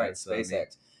contracts wise. Right, So, SpaceX. I mean,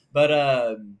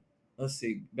 but let's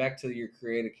see. Back to your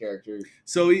creative character.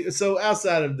 So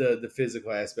outside of the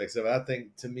physical aspects of it, I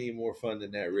think to me more fun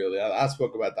than that. Really, I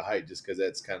spoke about the height just because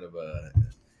that's kind of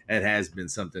it has been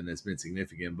something that's been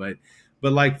significant. But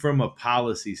like from a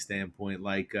policy standpoint,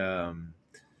 like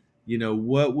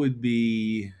what would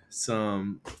be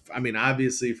some? I mean,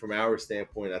 obviously from our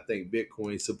standpoint, I think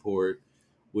Bitcoin support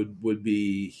would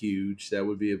be huge. That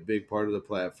would be a big part of the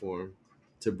platform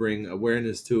to bring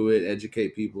awareness to it,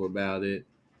 educate people about it,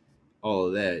 all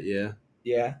of that. Yeah.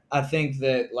 Yeah, I think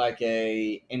that like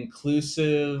a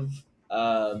inclusive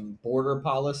border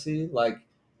policy, like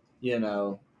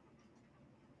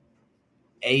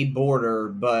a border,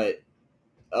 but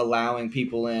allowing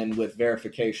people in with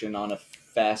verification on a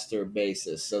faster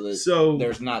basis, so that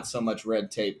there's not so much red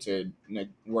tape to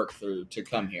work through to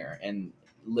come here and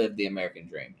live the American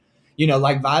dream.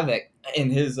 Like Vivek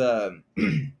in his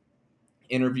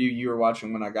interview you were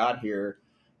watching when I got here,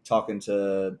 talking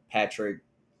to Patrick,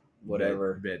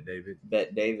 whatever, Bet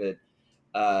David.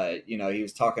 He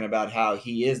was talking about how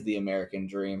he is the American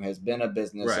dream, has been a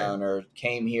business owner,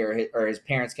 came here, or his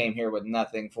parents came here with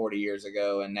nothing 40 years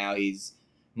ago, and now he's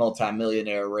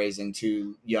multimillionaire raising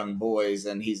two young boys,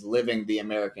 and he's living the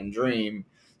American dream.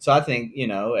 So I think,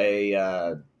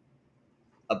 a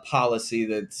policy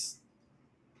that's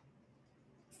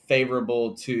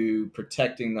favorable to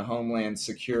protecting the homeland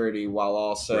security while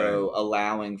also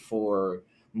allowing for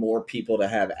more people to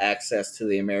have access to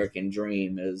the American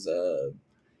dream is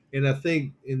and I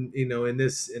think in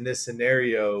this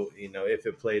scenario, if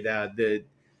it played out, that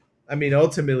I mean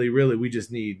ultimately really we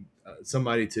just need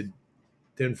somebody to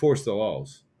enforce the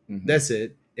laws. Mm-hmm. That's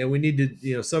it. And we need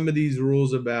to some of these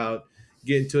rules about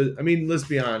getting to, I mean, let's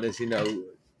be honest,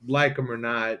 like them or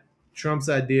not, Trump's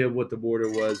idea of what the border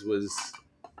was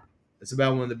it's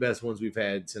about one of the best ones we've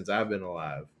had since I've been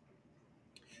alive.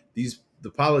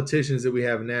 The politicians that we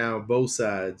have now, both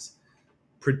sides,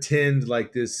 pretend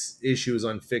like this issue is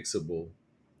unfixable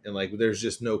and like there's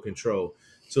just no control.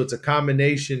 So it's a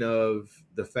combination of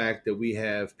the fact that we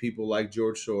have people like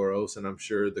George Soros, and I'm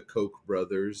sure the Koch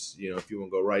brothers, if you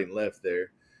want to go right and left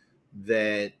there,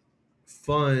 that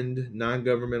fund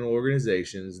non-governmental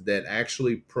organizations that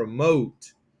actually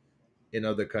promote in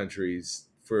other countries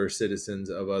for citizens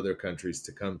of other countries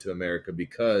to come to America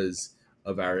because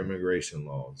of our immigration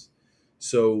laws.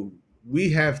 So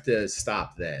we have to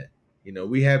stop that.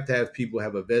 We have to have people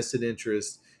have a vested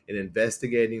interest in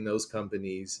investigating those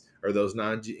companies or those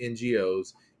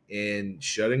non-NGOs and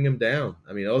shutting them down.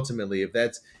 I mean, ultimately,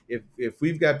 if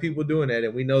we've got people doing that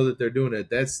and we know that they're doing it,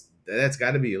 that's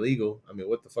got to be illegal. I mean,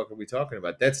 what the fuck are we talking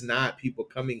about? That's not people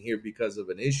coming here because of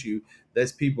an issue.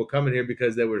 That's people coming here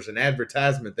because there was an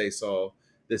advertisement they saw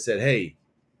that said, hey,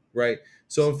 right?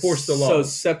 So enforce the law. So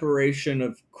separation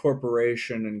of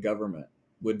corporation and government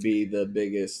would be the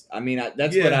biggest. I mean,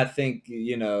 that's what I think,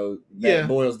 that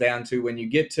boils down to when you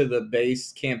get to the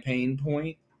base campaign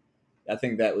point. I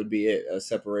think that would be it, a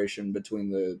separation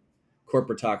between the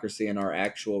corporatocracy and our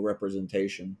actual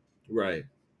representation. Right.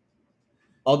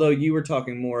 Although you were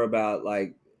talking more about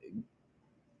like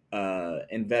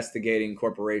investigating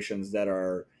corporations that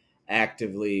are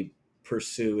actively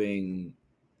pursuing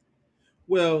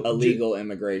illegal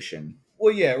immigration.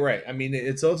 Well, yeah, right. I mean,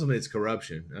 it's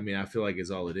corruption. I mean, I feel like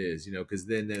it's all it is, because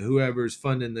then whoever's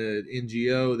funding the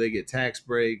NGO, they get tax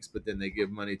breaks, but then they give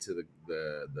money to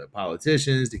the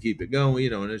politicians to keep it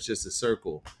going, and it's just a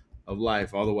circle of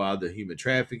life. All the while, the human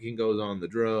trafficking goes on, the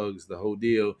drugs, the whole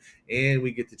deal, and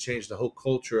we get to change the whole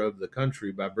culture of the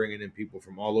country by bringing in people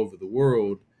from all over the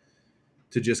world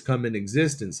to just come and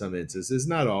exist in some instances.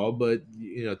 Not all, but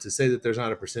to say that there's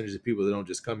not a percentage of people that don't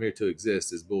just come here to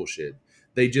exist is bullshit.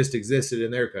 They just existed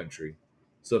in their country.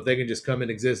 So if they can just come and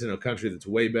exist in a country that's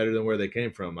way better than where they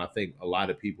came from, I think a lot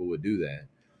of people would do that.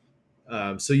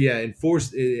 So yeah,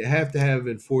 have to have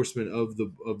enforcement of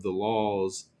the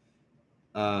laws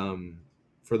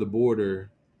for the border,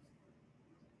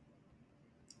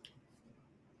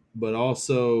 but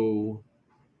also,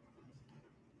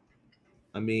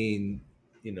 I mean,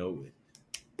 you know,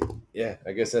 yeah,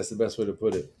 I guess that's the best way to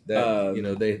put it.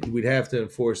 That we'd have to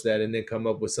enforce that, and then come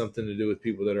up with something to do with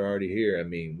people that are already here. I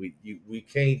mean, we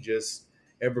can't just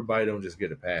everybody don't just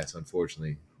get a pass.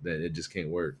 Unfortunately, that it just can't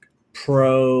work.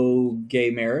 Pro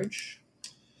gay marriage.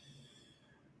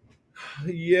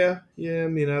 Yeah. I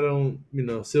mean, I don't,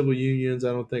 civil unions,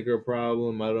 I don't think are a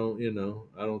problem. I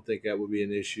don't think that would be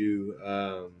an issue.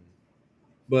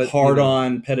 But hard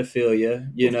on pedophilia,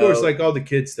 of course, like all the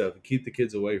kid stuff, keep the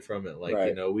kids away from it. Like,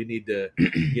 right. We need to,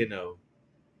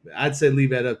 I'd say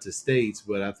leave that up to states,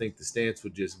 but I think the stance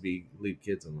would just be leave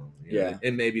kids alone. Yeah.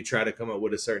 And maybe try to come up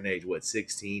with a certain age,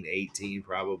 16, 18,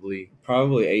 probably.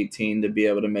 Probably 18 to be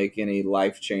able to make any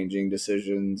life-changing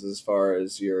decisions as far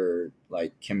as your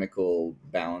like chemical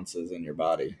balances in your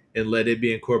body. And let it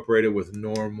be incorporated with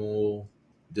normal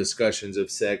discussions of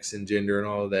sex and gender and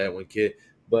all of that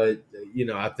but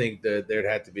I think that there'd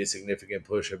have to be a significant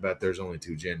push about there's only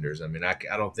two genders. I mean, I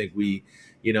don't think we,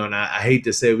 and I hate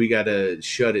to say we got to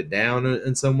shut it down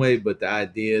in some way, but the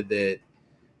idea that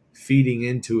feeding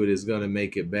into it is going to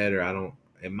make it better,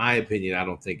 in my opinion, I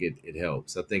don't think it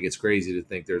helps. I think it's crazy to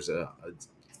think there's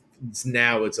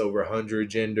now it's over 100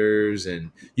 genders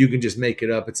and you can just make it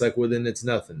up. It's like, well, then it's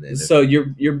nothing then. So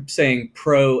you're saying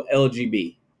pro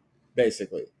LGBT,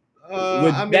 basically.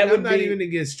 I'm not even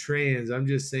against trans. I'm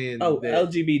just saying. Oh, that,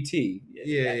 LGBT.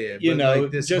 Yeah.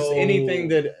 Like just anything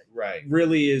that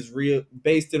really is real,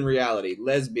 based in reality.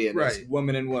 Lesbian,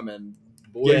 woman and woman.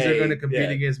 Boys are going to compete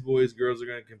against boys. Girls are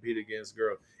going to compete against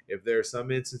girls. If there are some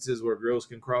instances where girls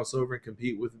can cross over and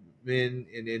compete with men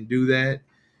and do that,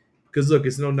 because look,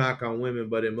 it's no knock on women,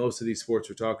 but in most of these sports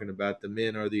we're talking about, the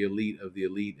men are the elite of the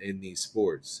elite in these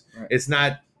sports. Right. It's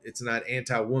not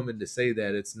anti-woman to say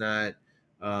that. It's not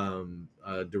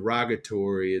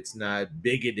derogatory. It's not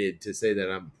bigoted to say that.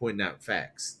 I'm pointing out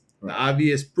facts. Right. The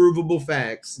obvious, provable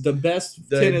facts. The best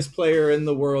tennis player in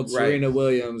the world, Serena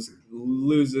Williams,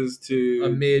 loses to a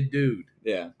mid dude.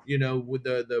 Yeah. With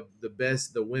the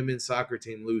best, the women's soccer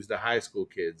team lose to high school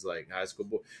kids, like high school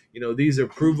boys. These are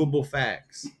provable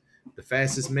facts. The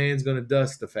fastest man's going to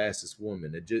dust the fastest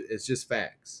woman. It's just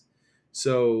facts.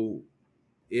 So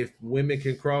if women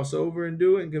can cross over and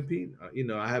do it and compete,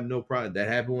 I have no problem. That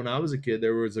happened when I was a kid.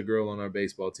 There was a girl on our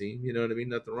baseball team. You know what I mean?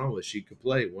 Nothing wrong with it. She could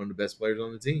play. One of the best players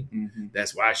on the team. Mm-hmm.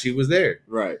 That's why she was there.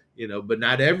 Right. But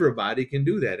not everybody can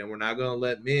do that. And we're not going to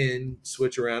let men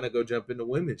switch around and go jump into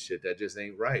women's shit. That just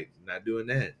ain't right. Not doing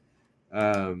that.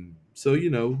 So,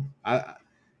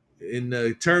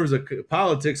 in terms of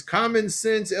politics, common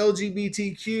sense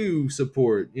LGBTQ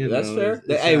support. That's fair.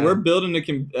 Hey, we're building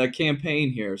a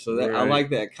campaign here, so that I like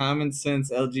that common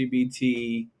sense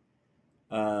LGBT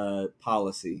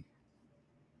policy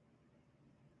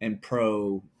and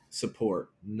pro support.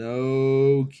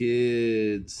 No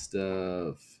kids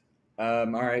stuff. All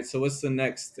right. So what's the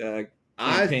next?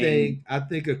 I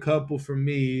think a couple for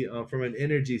me, from an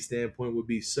energy standpoint, would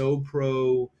be so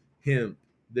pro hemp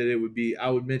that it would be, I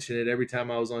would mention it every time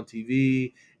I was on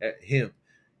TV. Hemp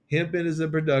is a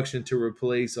production to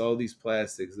replace all these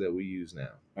plastics that we use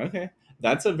now. Okay.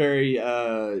 That's a very,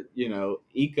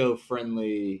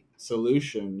 eco-friendly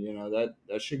solution.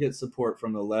 That should get support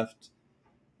from the left,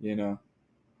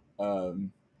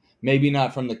 maybe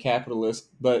not from the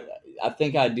capitalist, but I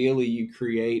think ideally you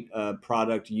create a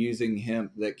product using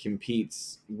hemp that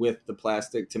competes with the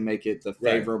plastic to make it the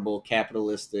favorable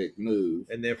capitalistic move.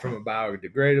 And then from a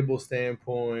biodegradable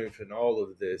standpoint and all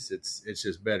of this, it's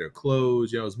just better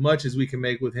clothes, as much as we can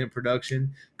make with hemp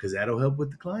production, because that'll help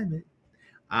with the climate.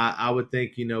 I would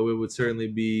think, it would certainly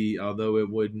be, although it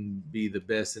wouldn't be the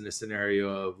best in the scenario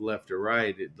of left or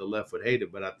right, the left would hate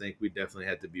it, but I think we definitely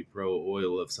have to be pro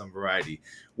oil of some variety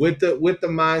with the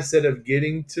mindset of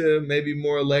getting to maybe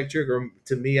more electric, or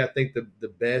to me, I think the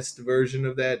best version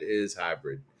of that is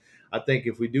hybrid. I think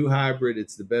if we do hybrid,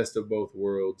 it's the best of both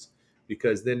worlds,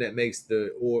 because then that makes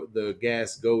the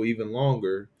gas go even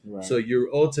longer. Right. So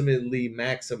you're ultimately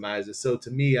maximizing. So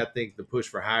to me, I think the push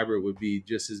for hybrid would be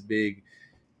just as big.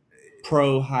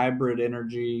 Pro hybrid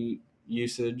energy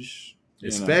usage,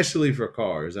 especially for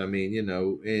cars. I mean,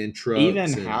 in trucks.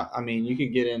 Even you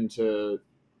could get into,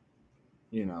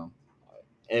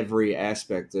 every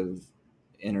aspect of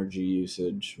energy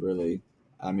usage, really.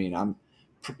 I mean,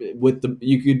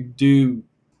 you could do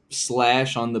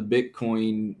slash on the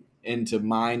Bitcoin into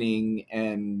mining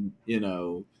and,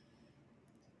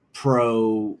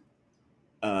 pro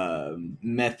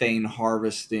methane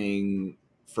harvesting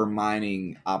for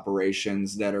mining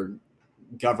operations that are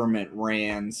government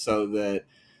ran, so that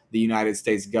the United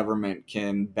States government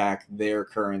can back their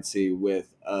currency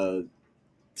with a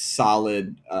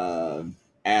solid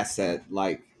asset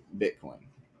like Bitcoin,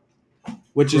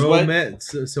 which is what.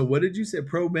 So what did you say?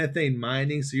 Pro methane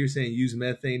mining. So you're saying use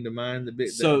methane to mine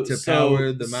So to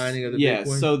power the mining of the yeah,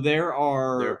 Bitcoin? so There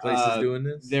are places doing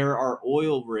this. there are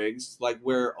oil rigs, like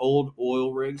where old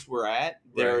oil rigs were at.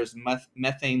 There's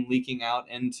methane leaking out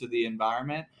into the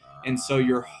environment, and so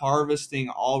you're harvesting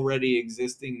already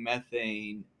existing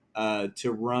methane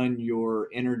to run your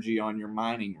energy on your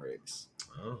mining rigs.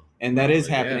 Oh, And that is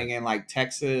happening in like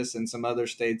Texas, and some other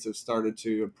states have started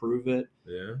to approve it.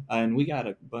 Yeah. And we got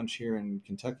a bunch here in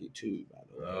Kentucky too, by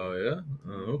the way. Oh yeah.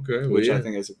 Oh, okay. Which I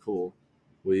think is a cool.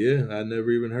 Well, yeah, I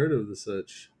never even heard of the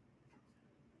such.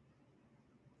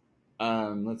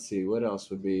 Let's see, what else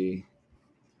would be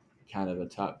kind of a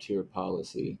top tier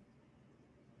policy?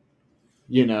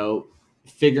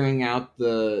 Figuring out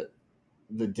the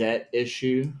debt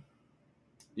issue.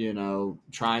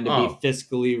 Trying to be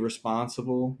fiscally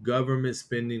responsible. Government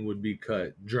spending would be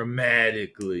cut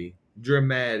dramatically.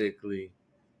 Dramatically.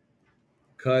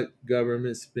 Cut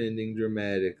government spending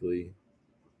dramatically.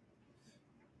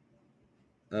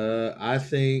 I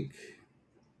think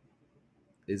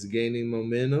it's gaining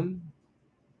momentum,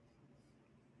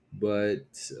 but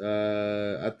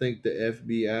I think the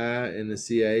FBI and the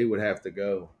CIA would have to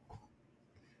go.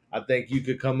 I think you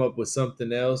could come up with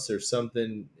something else or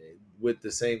something with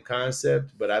the same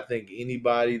concept, but I think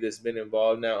anybody that's been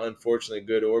involved now, unfortunately,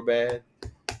 good or bad,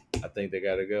 I think they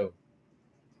got to go.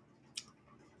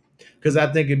 Because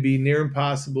I think it'd be near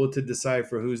impossible to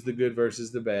decipher who's the good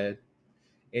versus the bad,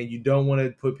 and you don't want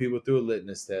to put people through a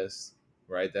litmus test,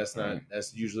 right? That's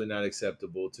usually not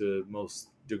acceptable to most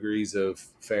degrees of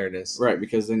fairness, right?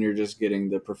 Because then you're just getting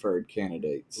the preferred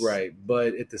candidates, right?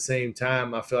 But at the same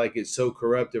time, I feel like it's so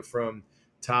corrupted from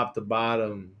top to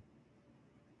bottom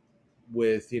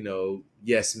with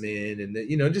yes men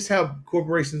and just how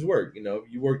corporations work. If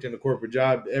you worked in a corporate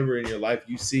job ever in your life,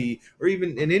 you see, or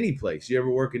even in any place you ever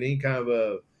work in any kind of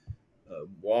a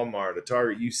Walmart, a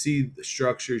Target, you see the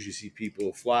structures, you see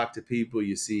people flock to people,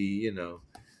 you see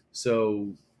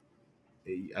so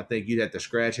I think you'd have to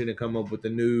scratch it and come up with a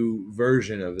new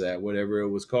version of that, whatever it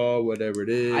was called, whatever it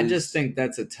is. I just think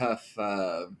that's a tough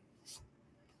I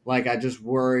just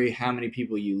worry how many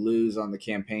people you lose on the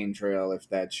campaign trail if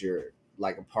that's your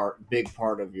big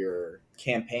part of your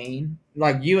campaign.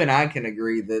 Like, you and I can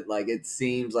agree that it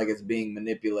seems like it's being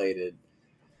manipulated.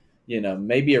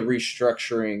 Maybe a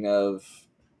restructuring of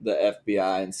the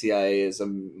FBI and CIA is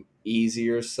a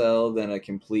easier sell than a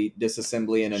complete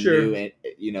disassembly in a new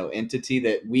entity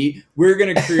that we're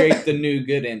going to create the new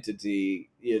good entity,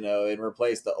 and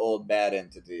replace the old bad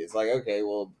entity. It's like, okay,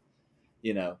 well,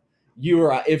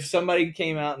 if somebody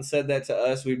came out and said that to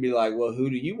us, we'd be like, well, who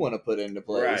do you want to put into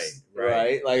place?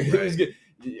 Right? Who's good?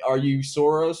 Are you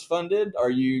Soros funded?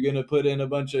 Are you going to put in a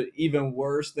bunch of even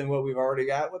worse than what we've already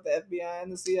got with the FBI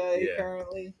and the CIA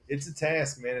currently? It's a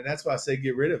task, man. And that's why I say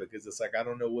get rid of it. Because it's like, I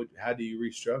don't know how do you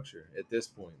restructure at this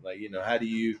point? How do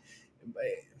you,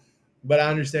 but I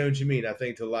understand what you mean. I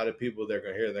think to a lot of people, they're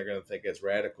going to think it's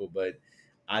radical, but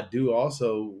I do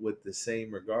also, with the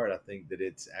same regard, I think that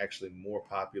it's actually more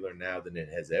popular now than it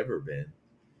has ever been.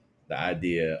 The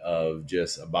idea of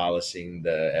just abolishing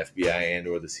the FBI and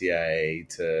or the CIA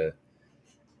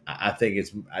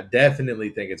I definitely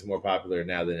think it's more popular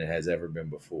now than it has ever been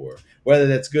before. Whether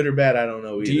that's good or bad, I don't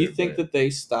know either. Do you think that they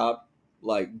stop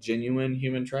genuine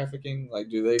human trafficking?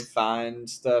 Do they find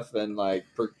stuff and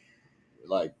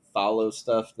follow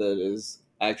stuff that is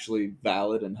actually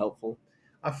valid and helpful?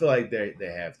 I feel like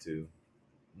they have to,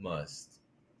 must.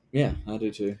 Yeah, I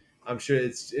do too. I'm sure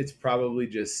it's probably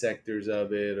just sectors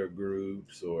of it or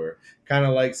groups or kind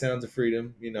of like Sounds of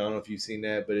Freedom. I don't know if you've seen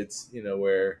that, but it's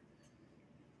where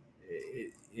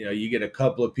you get a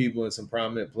couple of people in some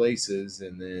prominent places,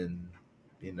 and then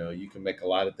you can make a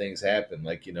lot of things happen.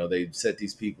 They set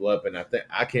these people up, and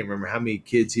I can't remember how many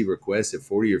kids he requested,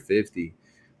 40 or 50,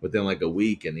 within a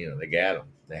week, and they got them.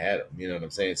 They had them. You know what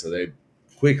I'm saying? So they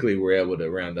quickly were able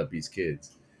to round up these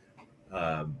kids.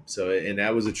 And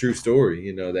that was a true story,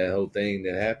 that whole thing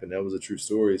that happened, that was a true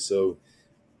story. So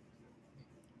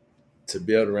to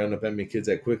be able to round up that many kids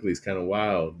that quickly is kind of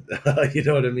wild. You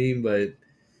know what I mean? But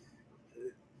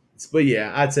But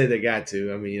yeah, I'd say they got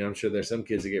to. I mean, I'm sure there's some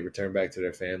kids that get returned back to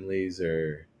their families,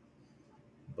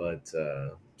 but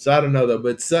so I don't know though.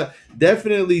 But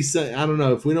definitely, I don't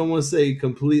know if we don't want to say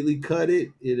completely cut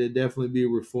it. It'd definitely be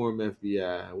reform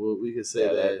FBI. Well, we could say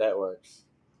Yeah, that. that works.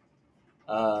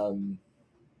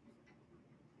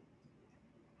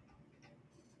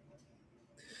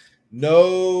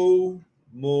 No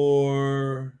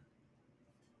more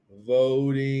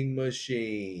voting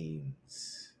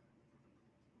machines.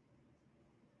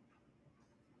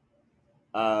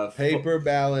 Paper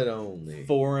ballot only.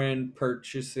 Foreign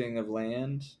purchasing of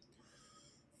land.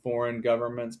 Foreign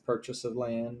governments' purchase of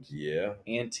land. Yeah.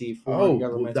 Anti-foreign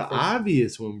governments. The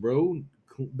obvious one, bro.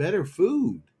 Better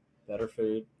food. Better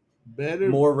food. Better.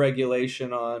 More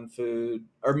regulation on food.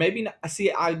 Or maybe not.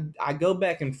 See, I go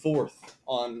back and forth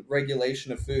on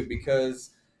regulation of food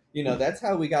because, that's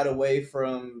how we got away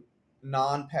from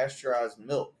non-pasteurized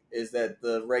milk, is that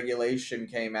the regulation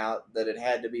came out that it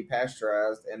had to be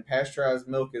pasteurized, and pasteurized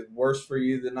milk is worse for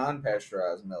you than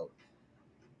non-pasteurized milk.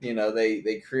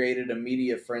 They created a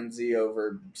media frenzy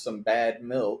over some bad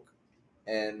milk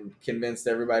and convinced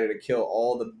everybody to kill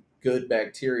all the good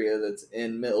bacteria that's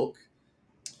in milk.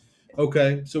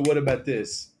 Okay, so what about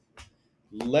this?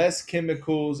 Less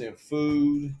chemicals in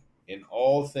food in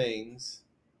all things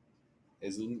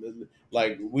is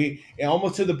like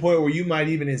almost to the point where you might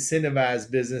even incentivize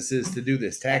businesses to do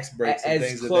this, tax breaks and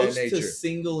things of that nature. As close to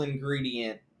single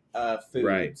ingredient foods,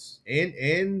 right?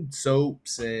 And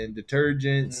soaps and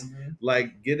detergents.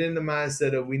 Like, get in the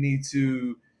mindset of we need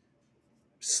to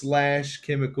slash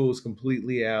chemicals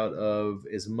completely out of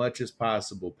as much as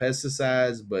possible.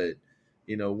 Pesticides, but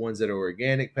ones that are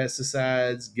organic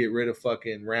pesticides, get rid of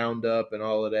fucking Roundup and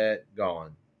all of that,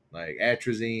 gone. Like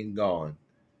atrazine, gone.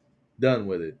 Done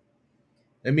with it.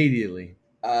 Immediately.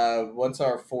 What's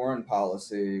our foreign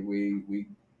policy? We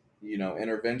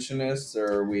interventionists,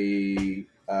 or we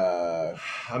I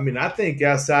mean, I think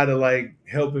outside of like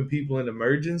helping people in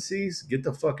emergencies, get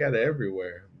the fuck out of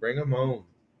everywhere. Bring them home.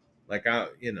 Like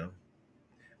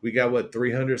we got what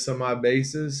 300 some odd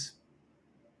bases.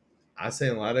 I say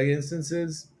in a lot of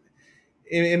instances,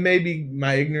 it may be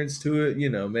my ignorance to it,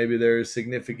 maybe there's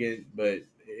significant, but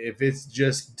if it's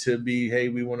just to be, hey,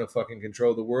 we want to fucking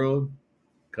control the world,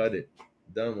 cut it.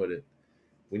 Done with it.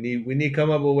 We need to come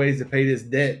up with ways to pay this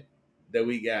debt that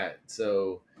we got.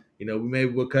 So,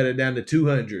 we'll cut it down to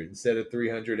 200 instead of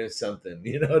 300 and something.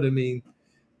 You know what I mean?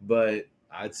 But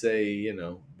I'd say,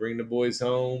 bring the boys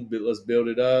home, but let's build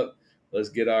it up. Let's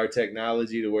get our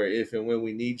technology to where if and when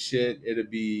we need shit, it'll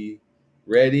be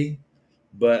ready.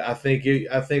 But I think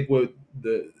what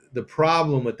the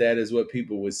problem with that is what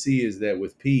people would see is that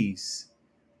with peace,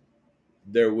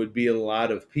 there would be a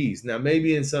lot of peace. Now,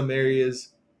 maybe in some areas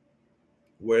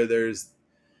where there's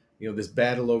this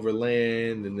battle over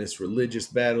land and this religious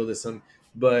battle,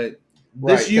 but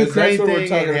this Ukraine thing we're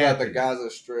talking about, the Gaza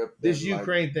Strip. This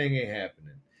Ukraine thing ain't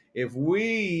happening. If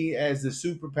we, as the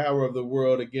superpower of the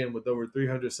world, again with over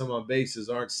 300 some odd bases,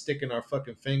 aren't sticking our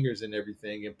fucking fingers in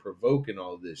everything and provoking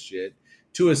all this shit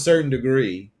to a certain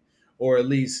degree, or at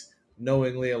least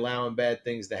knowingly allowing bad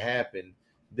things to happen,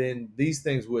 then these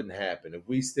things wouldn't happen. If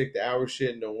we stick to our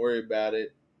shit and don't worry about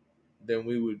it, then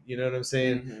we would, you know what I'm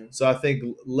saying? Mm-hmm. So I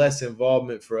think less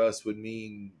involvement for us would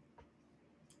mean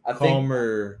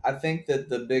calmer. I think that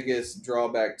the biggest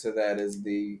drawback to that is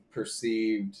the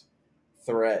perceived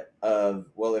threat of,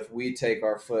 well, if we take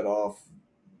our foot off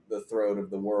the throat of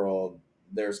the world,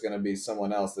 there's going to be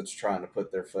someone else that's trying to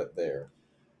put their foot there.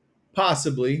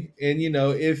 Possibly. And,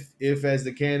 if as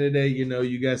the candidate,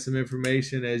 you got some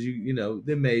information as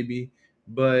then maybe.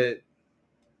 But,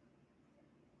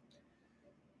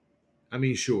 I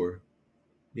mean, sure.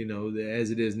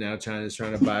 As it is now, China's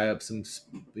trying to buy up some,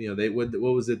 what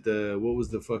was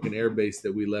the fucking air base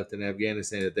that we left in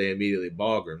Afghanistan that they immediately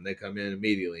Bagram? They come in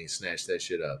immediately and snatch that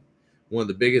shit up. One of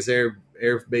the biggest air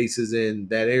bases in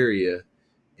that area,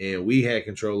 and we had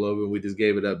control over it. We just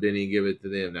gave it up, didn't even give it to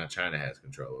them. Now China has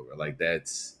control over it. Like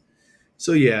that's,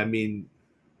 so yeah, I mean,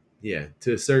 yeah,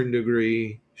 to a certain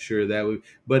degree, sure that would.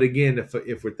 But again,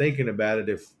 if we're thinking about it,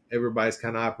 if everybody's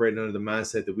kind of operating under the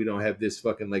mindset that we don't have this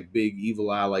fucking like big evil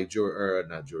eye like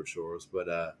not George Soros,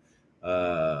 but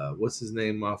what's his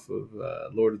name off of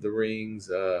Lord of the Rings?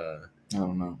 I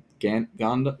don't know.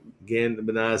 Gandalf,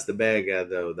 but no, it's the bad guy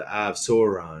though. The Eye of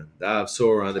Sauron.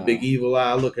 The big evil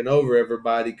eye looking over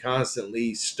everybody,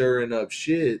 constantly stirring up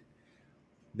shit.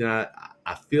 Then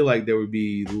I feel like there would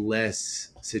be less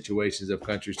situations of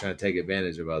countries trying to take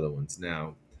advantage of other ones.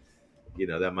 Now,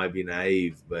 that might be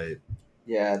naive, but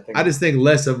Yeah, I think I just think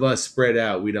less of us spread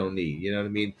out we don't need. You know what I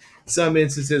mean? Some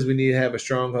instances we need to have a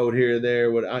stronghold here or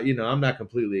there. I'm not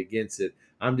completely against it.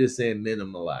 I'm just saying okay.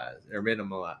 minimize,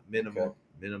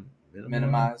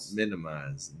 Minimize.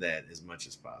 minimize that as much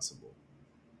as possible.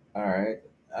 All right.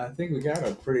 I think we got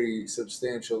a pretty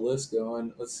substantial list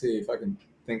going. Let's see if I can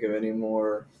think of any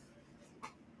more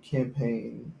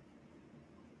campaign.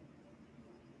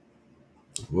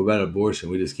 What about abortion?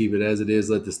 We just keep it as it is,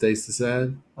 let the states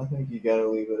decide? I think you got to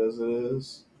leave it as it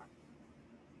is.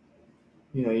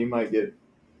 You might get,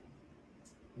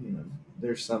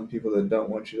 there's some people that don't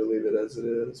want you to leave it as it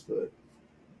is, but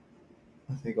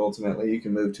I think ultimately you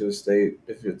can move to a state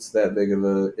if it's that big of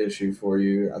a issue for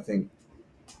you. I think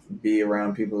be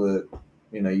around people that,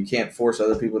 you can't force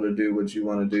other people to do what you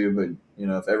want to do, but,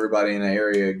 if everybody in the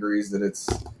area agrees that it's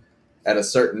at a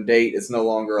certain date, it's no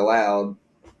longer allowed,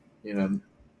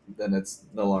 then it's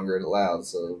no longer allowed.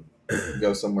 So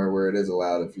go somewhere where it is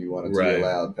allowed if you want it to be Right.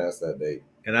 allowed past that date.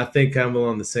 And I think kind of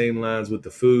along the same lines with the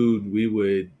food,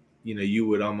 you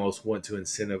would almost want to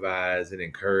incentivize and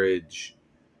encourage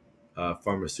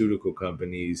pharmaceutical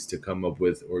companies to come up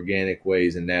with organic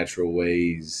ways and natural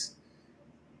ways.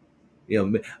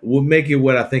 We'll make it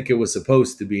what I think it was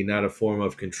supposed to be, not a form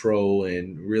of control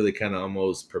and really kind of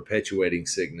almost perpetuating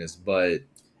sickness, but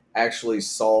Actually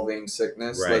solving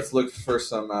sickness. Right. Let's look for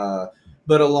some.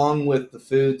 But along with the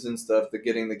foods and stuff,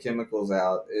 getting the chemicals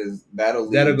out that'll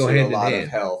go to hand a in lot hand. of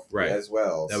health Right. as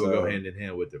well. That would go hand in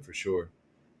hand with it for sure.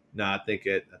 No, I think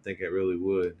it really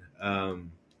would. I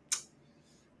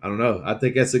don't know. I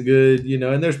think that's a good,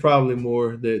 and there's probably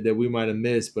more that we might have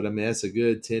missed, but I mean that's a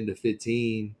good 10 to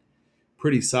 15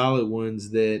 pretty solid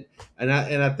ones and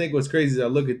I think what's crazy is I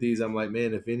look at these, I'm like,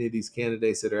 man, if any of these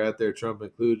candidates that are out there, Trump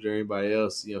included or anybody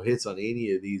else, hits on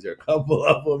any of these or a couple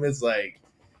of them, it's like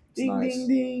ding nice. ding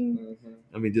ding.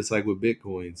 Mm-hmm. I mean, just like with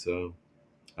Bitcoin. So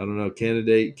I don't know,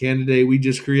 candidate we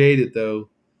just created though.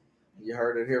 You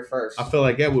heard it here first. I feel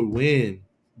like that would win.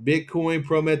 Bitcoin,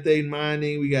 promethane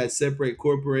mining. We got to separate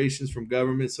corporations from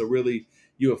government. So really,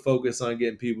 you would focus on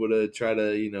getting people to try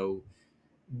to,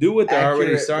 do what they're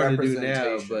already Accurate starting to do now.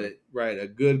 representation. But right, a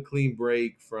good clean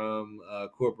break from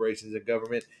corporations and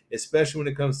government, especially when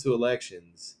it comes to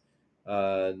elections.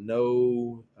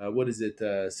 No, what is it?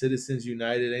 Citizens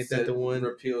United, ain't that the one?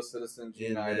 Repeal Citizens In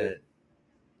United.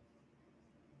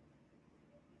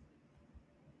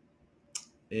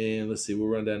 And let's see, we'll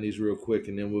run down these real quick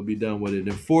and then we'll be done with it.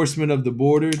 Enforcement of the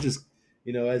border, just,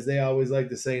 as they always like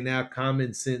to say now,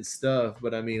 common sense stuff.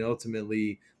 But I mean,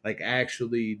 ultimately, like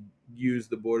actually use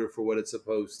the border for what it's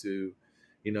supposed to,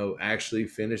 actually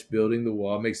finish building the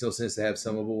wall. It makes no sense to have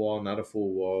some of a wall, not a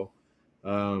full wall.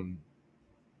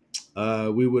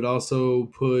 We would also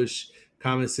push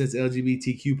common sense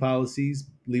LGBTQ policies,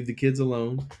 leave the kids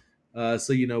alone.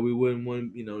 So we wouldn't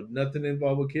want nothing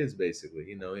involved with kids.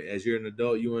 Basically, as you're an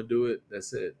adult, you want to do it.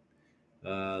 That's it.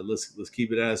 Let's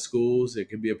keep it out of schools. It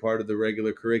can be a part of the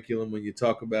regular curriculum when you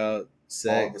talk about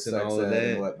sex and all of that,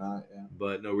 and whatnot. Yeah.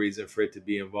 But no reason for it to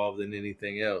be involved in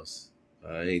anything else.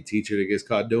 Any teacher that gets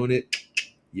caught doing it,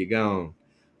 you're gone.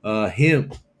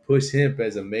 Hemp, push hemp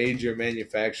as a major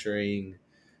manufacturing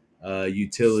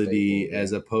utility Staple, yeah.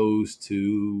 as opposed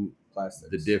to Plastics.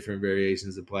 the different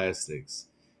variations of plastics.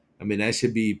 I mean, that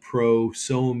should be pro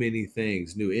so many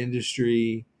things. New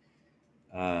industry,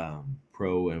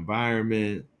 pro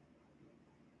environment,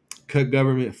 cut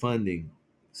government funding.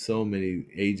 So many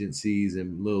agencies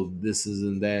and little thises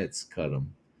and that's, cut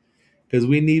them. Because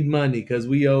we need money, because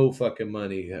we owe fucking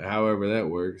money, however that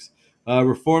works.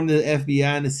 Reform the FBI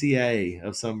and the CIA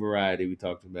of some variety we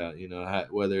talked about,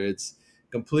 whether it's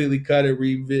completely cut it,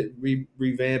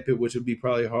 revamp it, which would be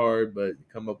probably hard, but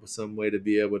come up with some way to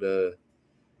be able to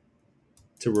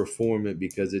reform it,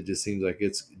 because it just seems like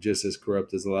it's just as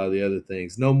corrupt as a lot of the other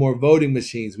things. No more voting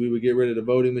machines. We would get rid of the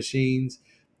voting machines.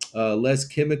 Less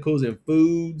chemicals in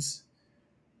foods.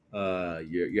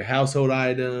 Your household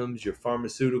items, your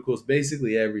pharmaceuticals,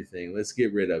 basically everything. Let's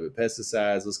get rid of it.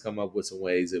 Pesticides. Let's come up with some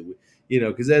ways that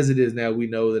because as it is now, we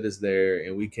know that it's there,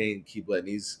 and we can't keep letting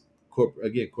these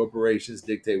corporations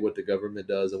dictate what the government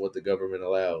does and what the government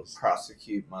allows.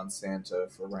 Prosecute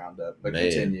Monsanto for Roundup, but Man,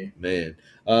 continue. Man,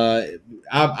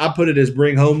 I put it as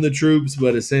bring home the troops,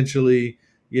 but essentially,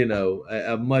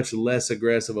 a much less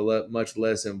aggressive, much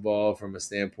less involved from a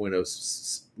standpoint of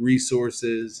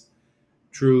resources,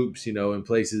 troops, in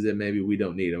places that maybe we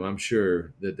don't need them. I'm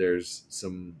sure that there's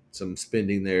some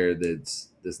spending there that's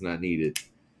not needed.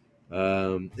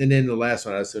 And then the last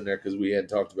one I was in there because we hadn't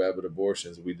talked about, but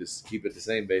abortions, we just keep it the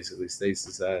same, basically, states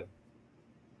decide.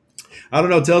 I don't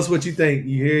know. Tell us what you think.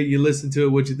 You hear, you listen to it.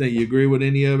 What you think? You agree with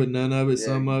any of it? None of it? Yeah.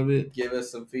 Some of it? Give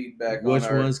us some feedback Which on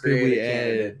our ones could we creative add?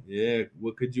 candidate. Yeah.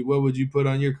 What would you put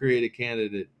on your creative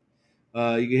candidate?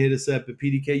 You can hit us up at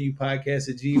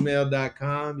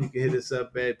pdkupodcast@gmail.com. You can hit us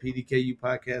up at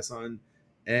pdkupodcast on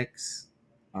X.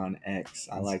 On X.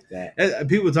 I like that.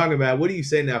 People talking about, what do you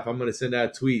say now if I'm going to send out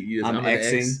a tweet? I'm gonna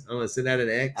Xing. I'm going to send out an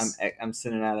X. I'm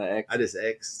sending out an X. I just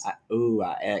X'd. I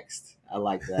X'd. I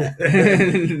like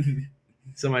that.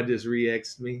 Somebody just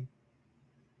re-X'd me.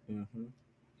 Mm-hmm.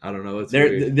 I don't know. It's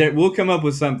weird. We'll come up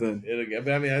with something.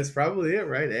 But I mean, that's probably it,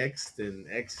 right? X'd and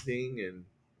X'ing and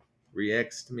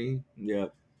re-X'd me.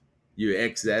 Yep. You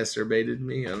exacerbated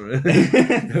me. I don't know.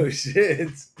 No shit.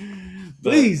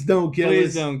 But Please don't kill us.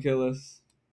 Please don't kill us.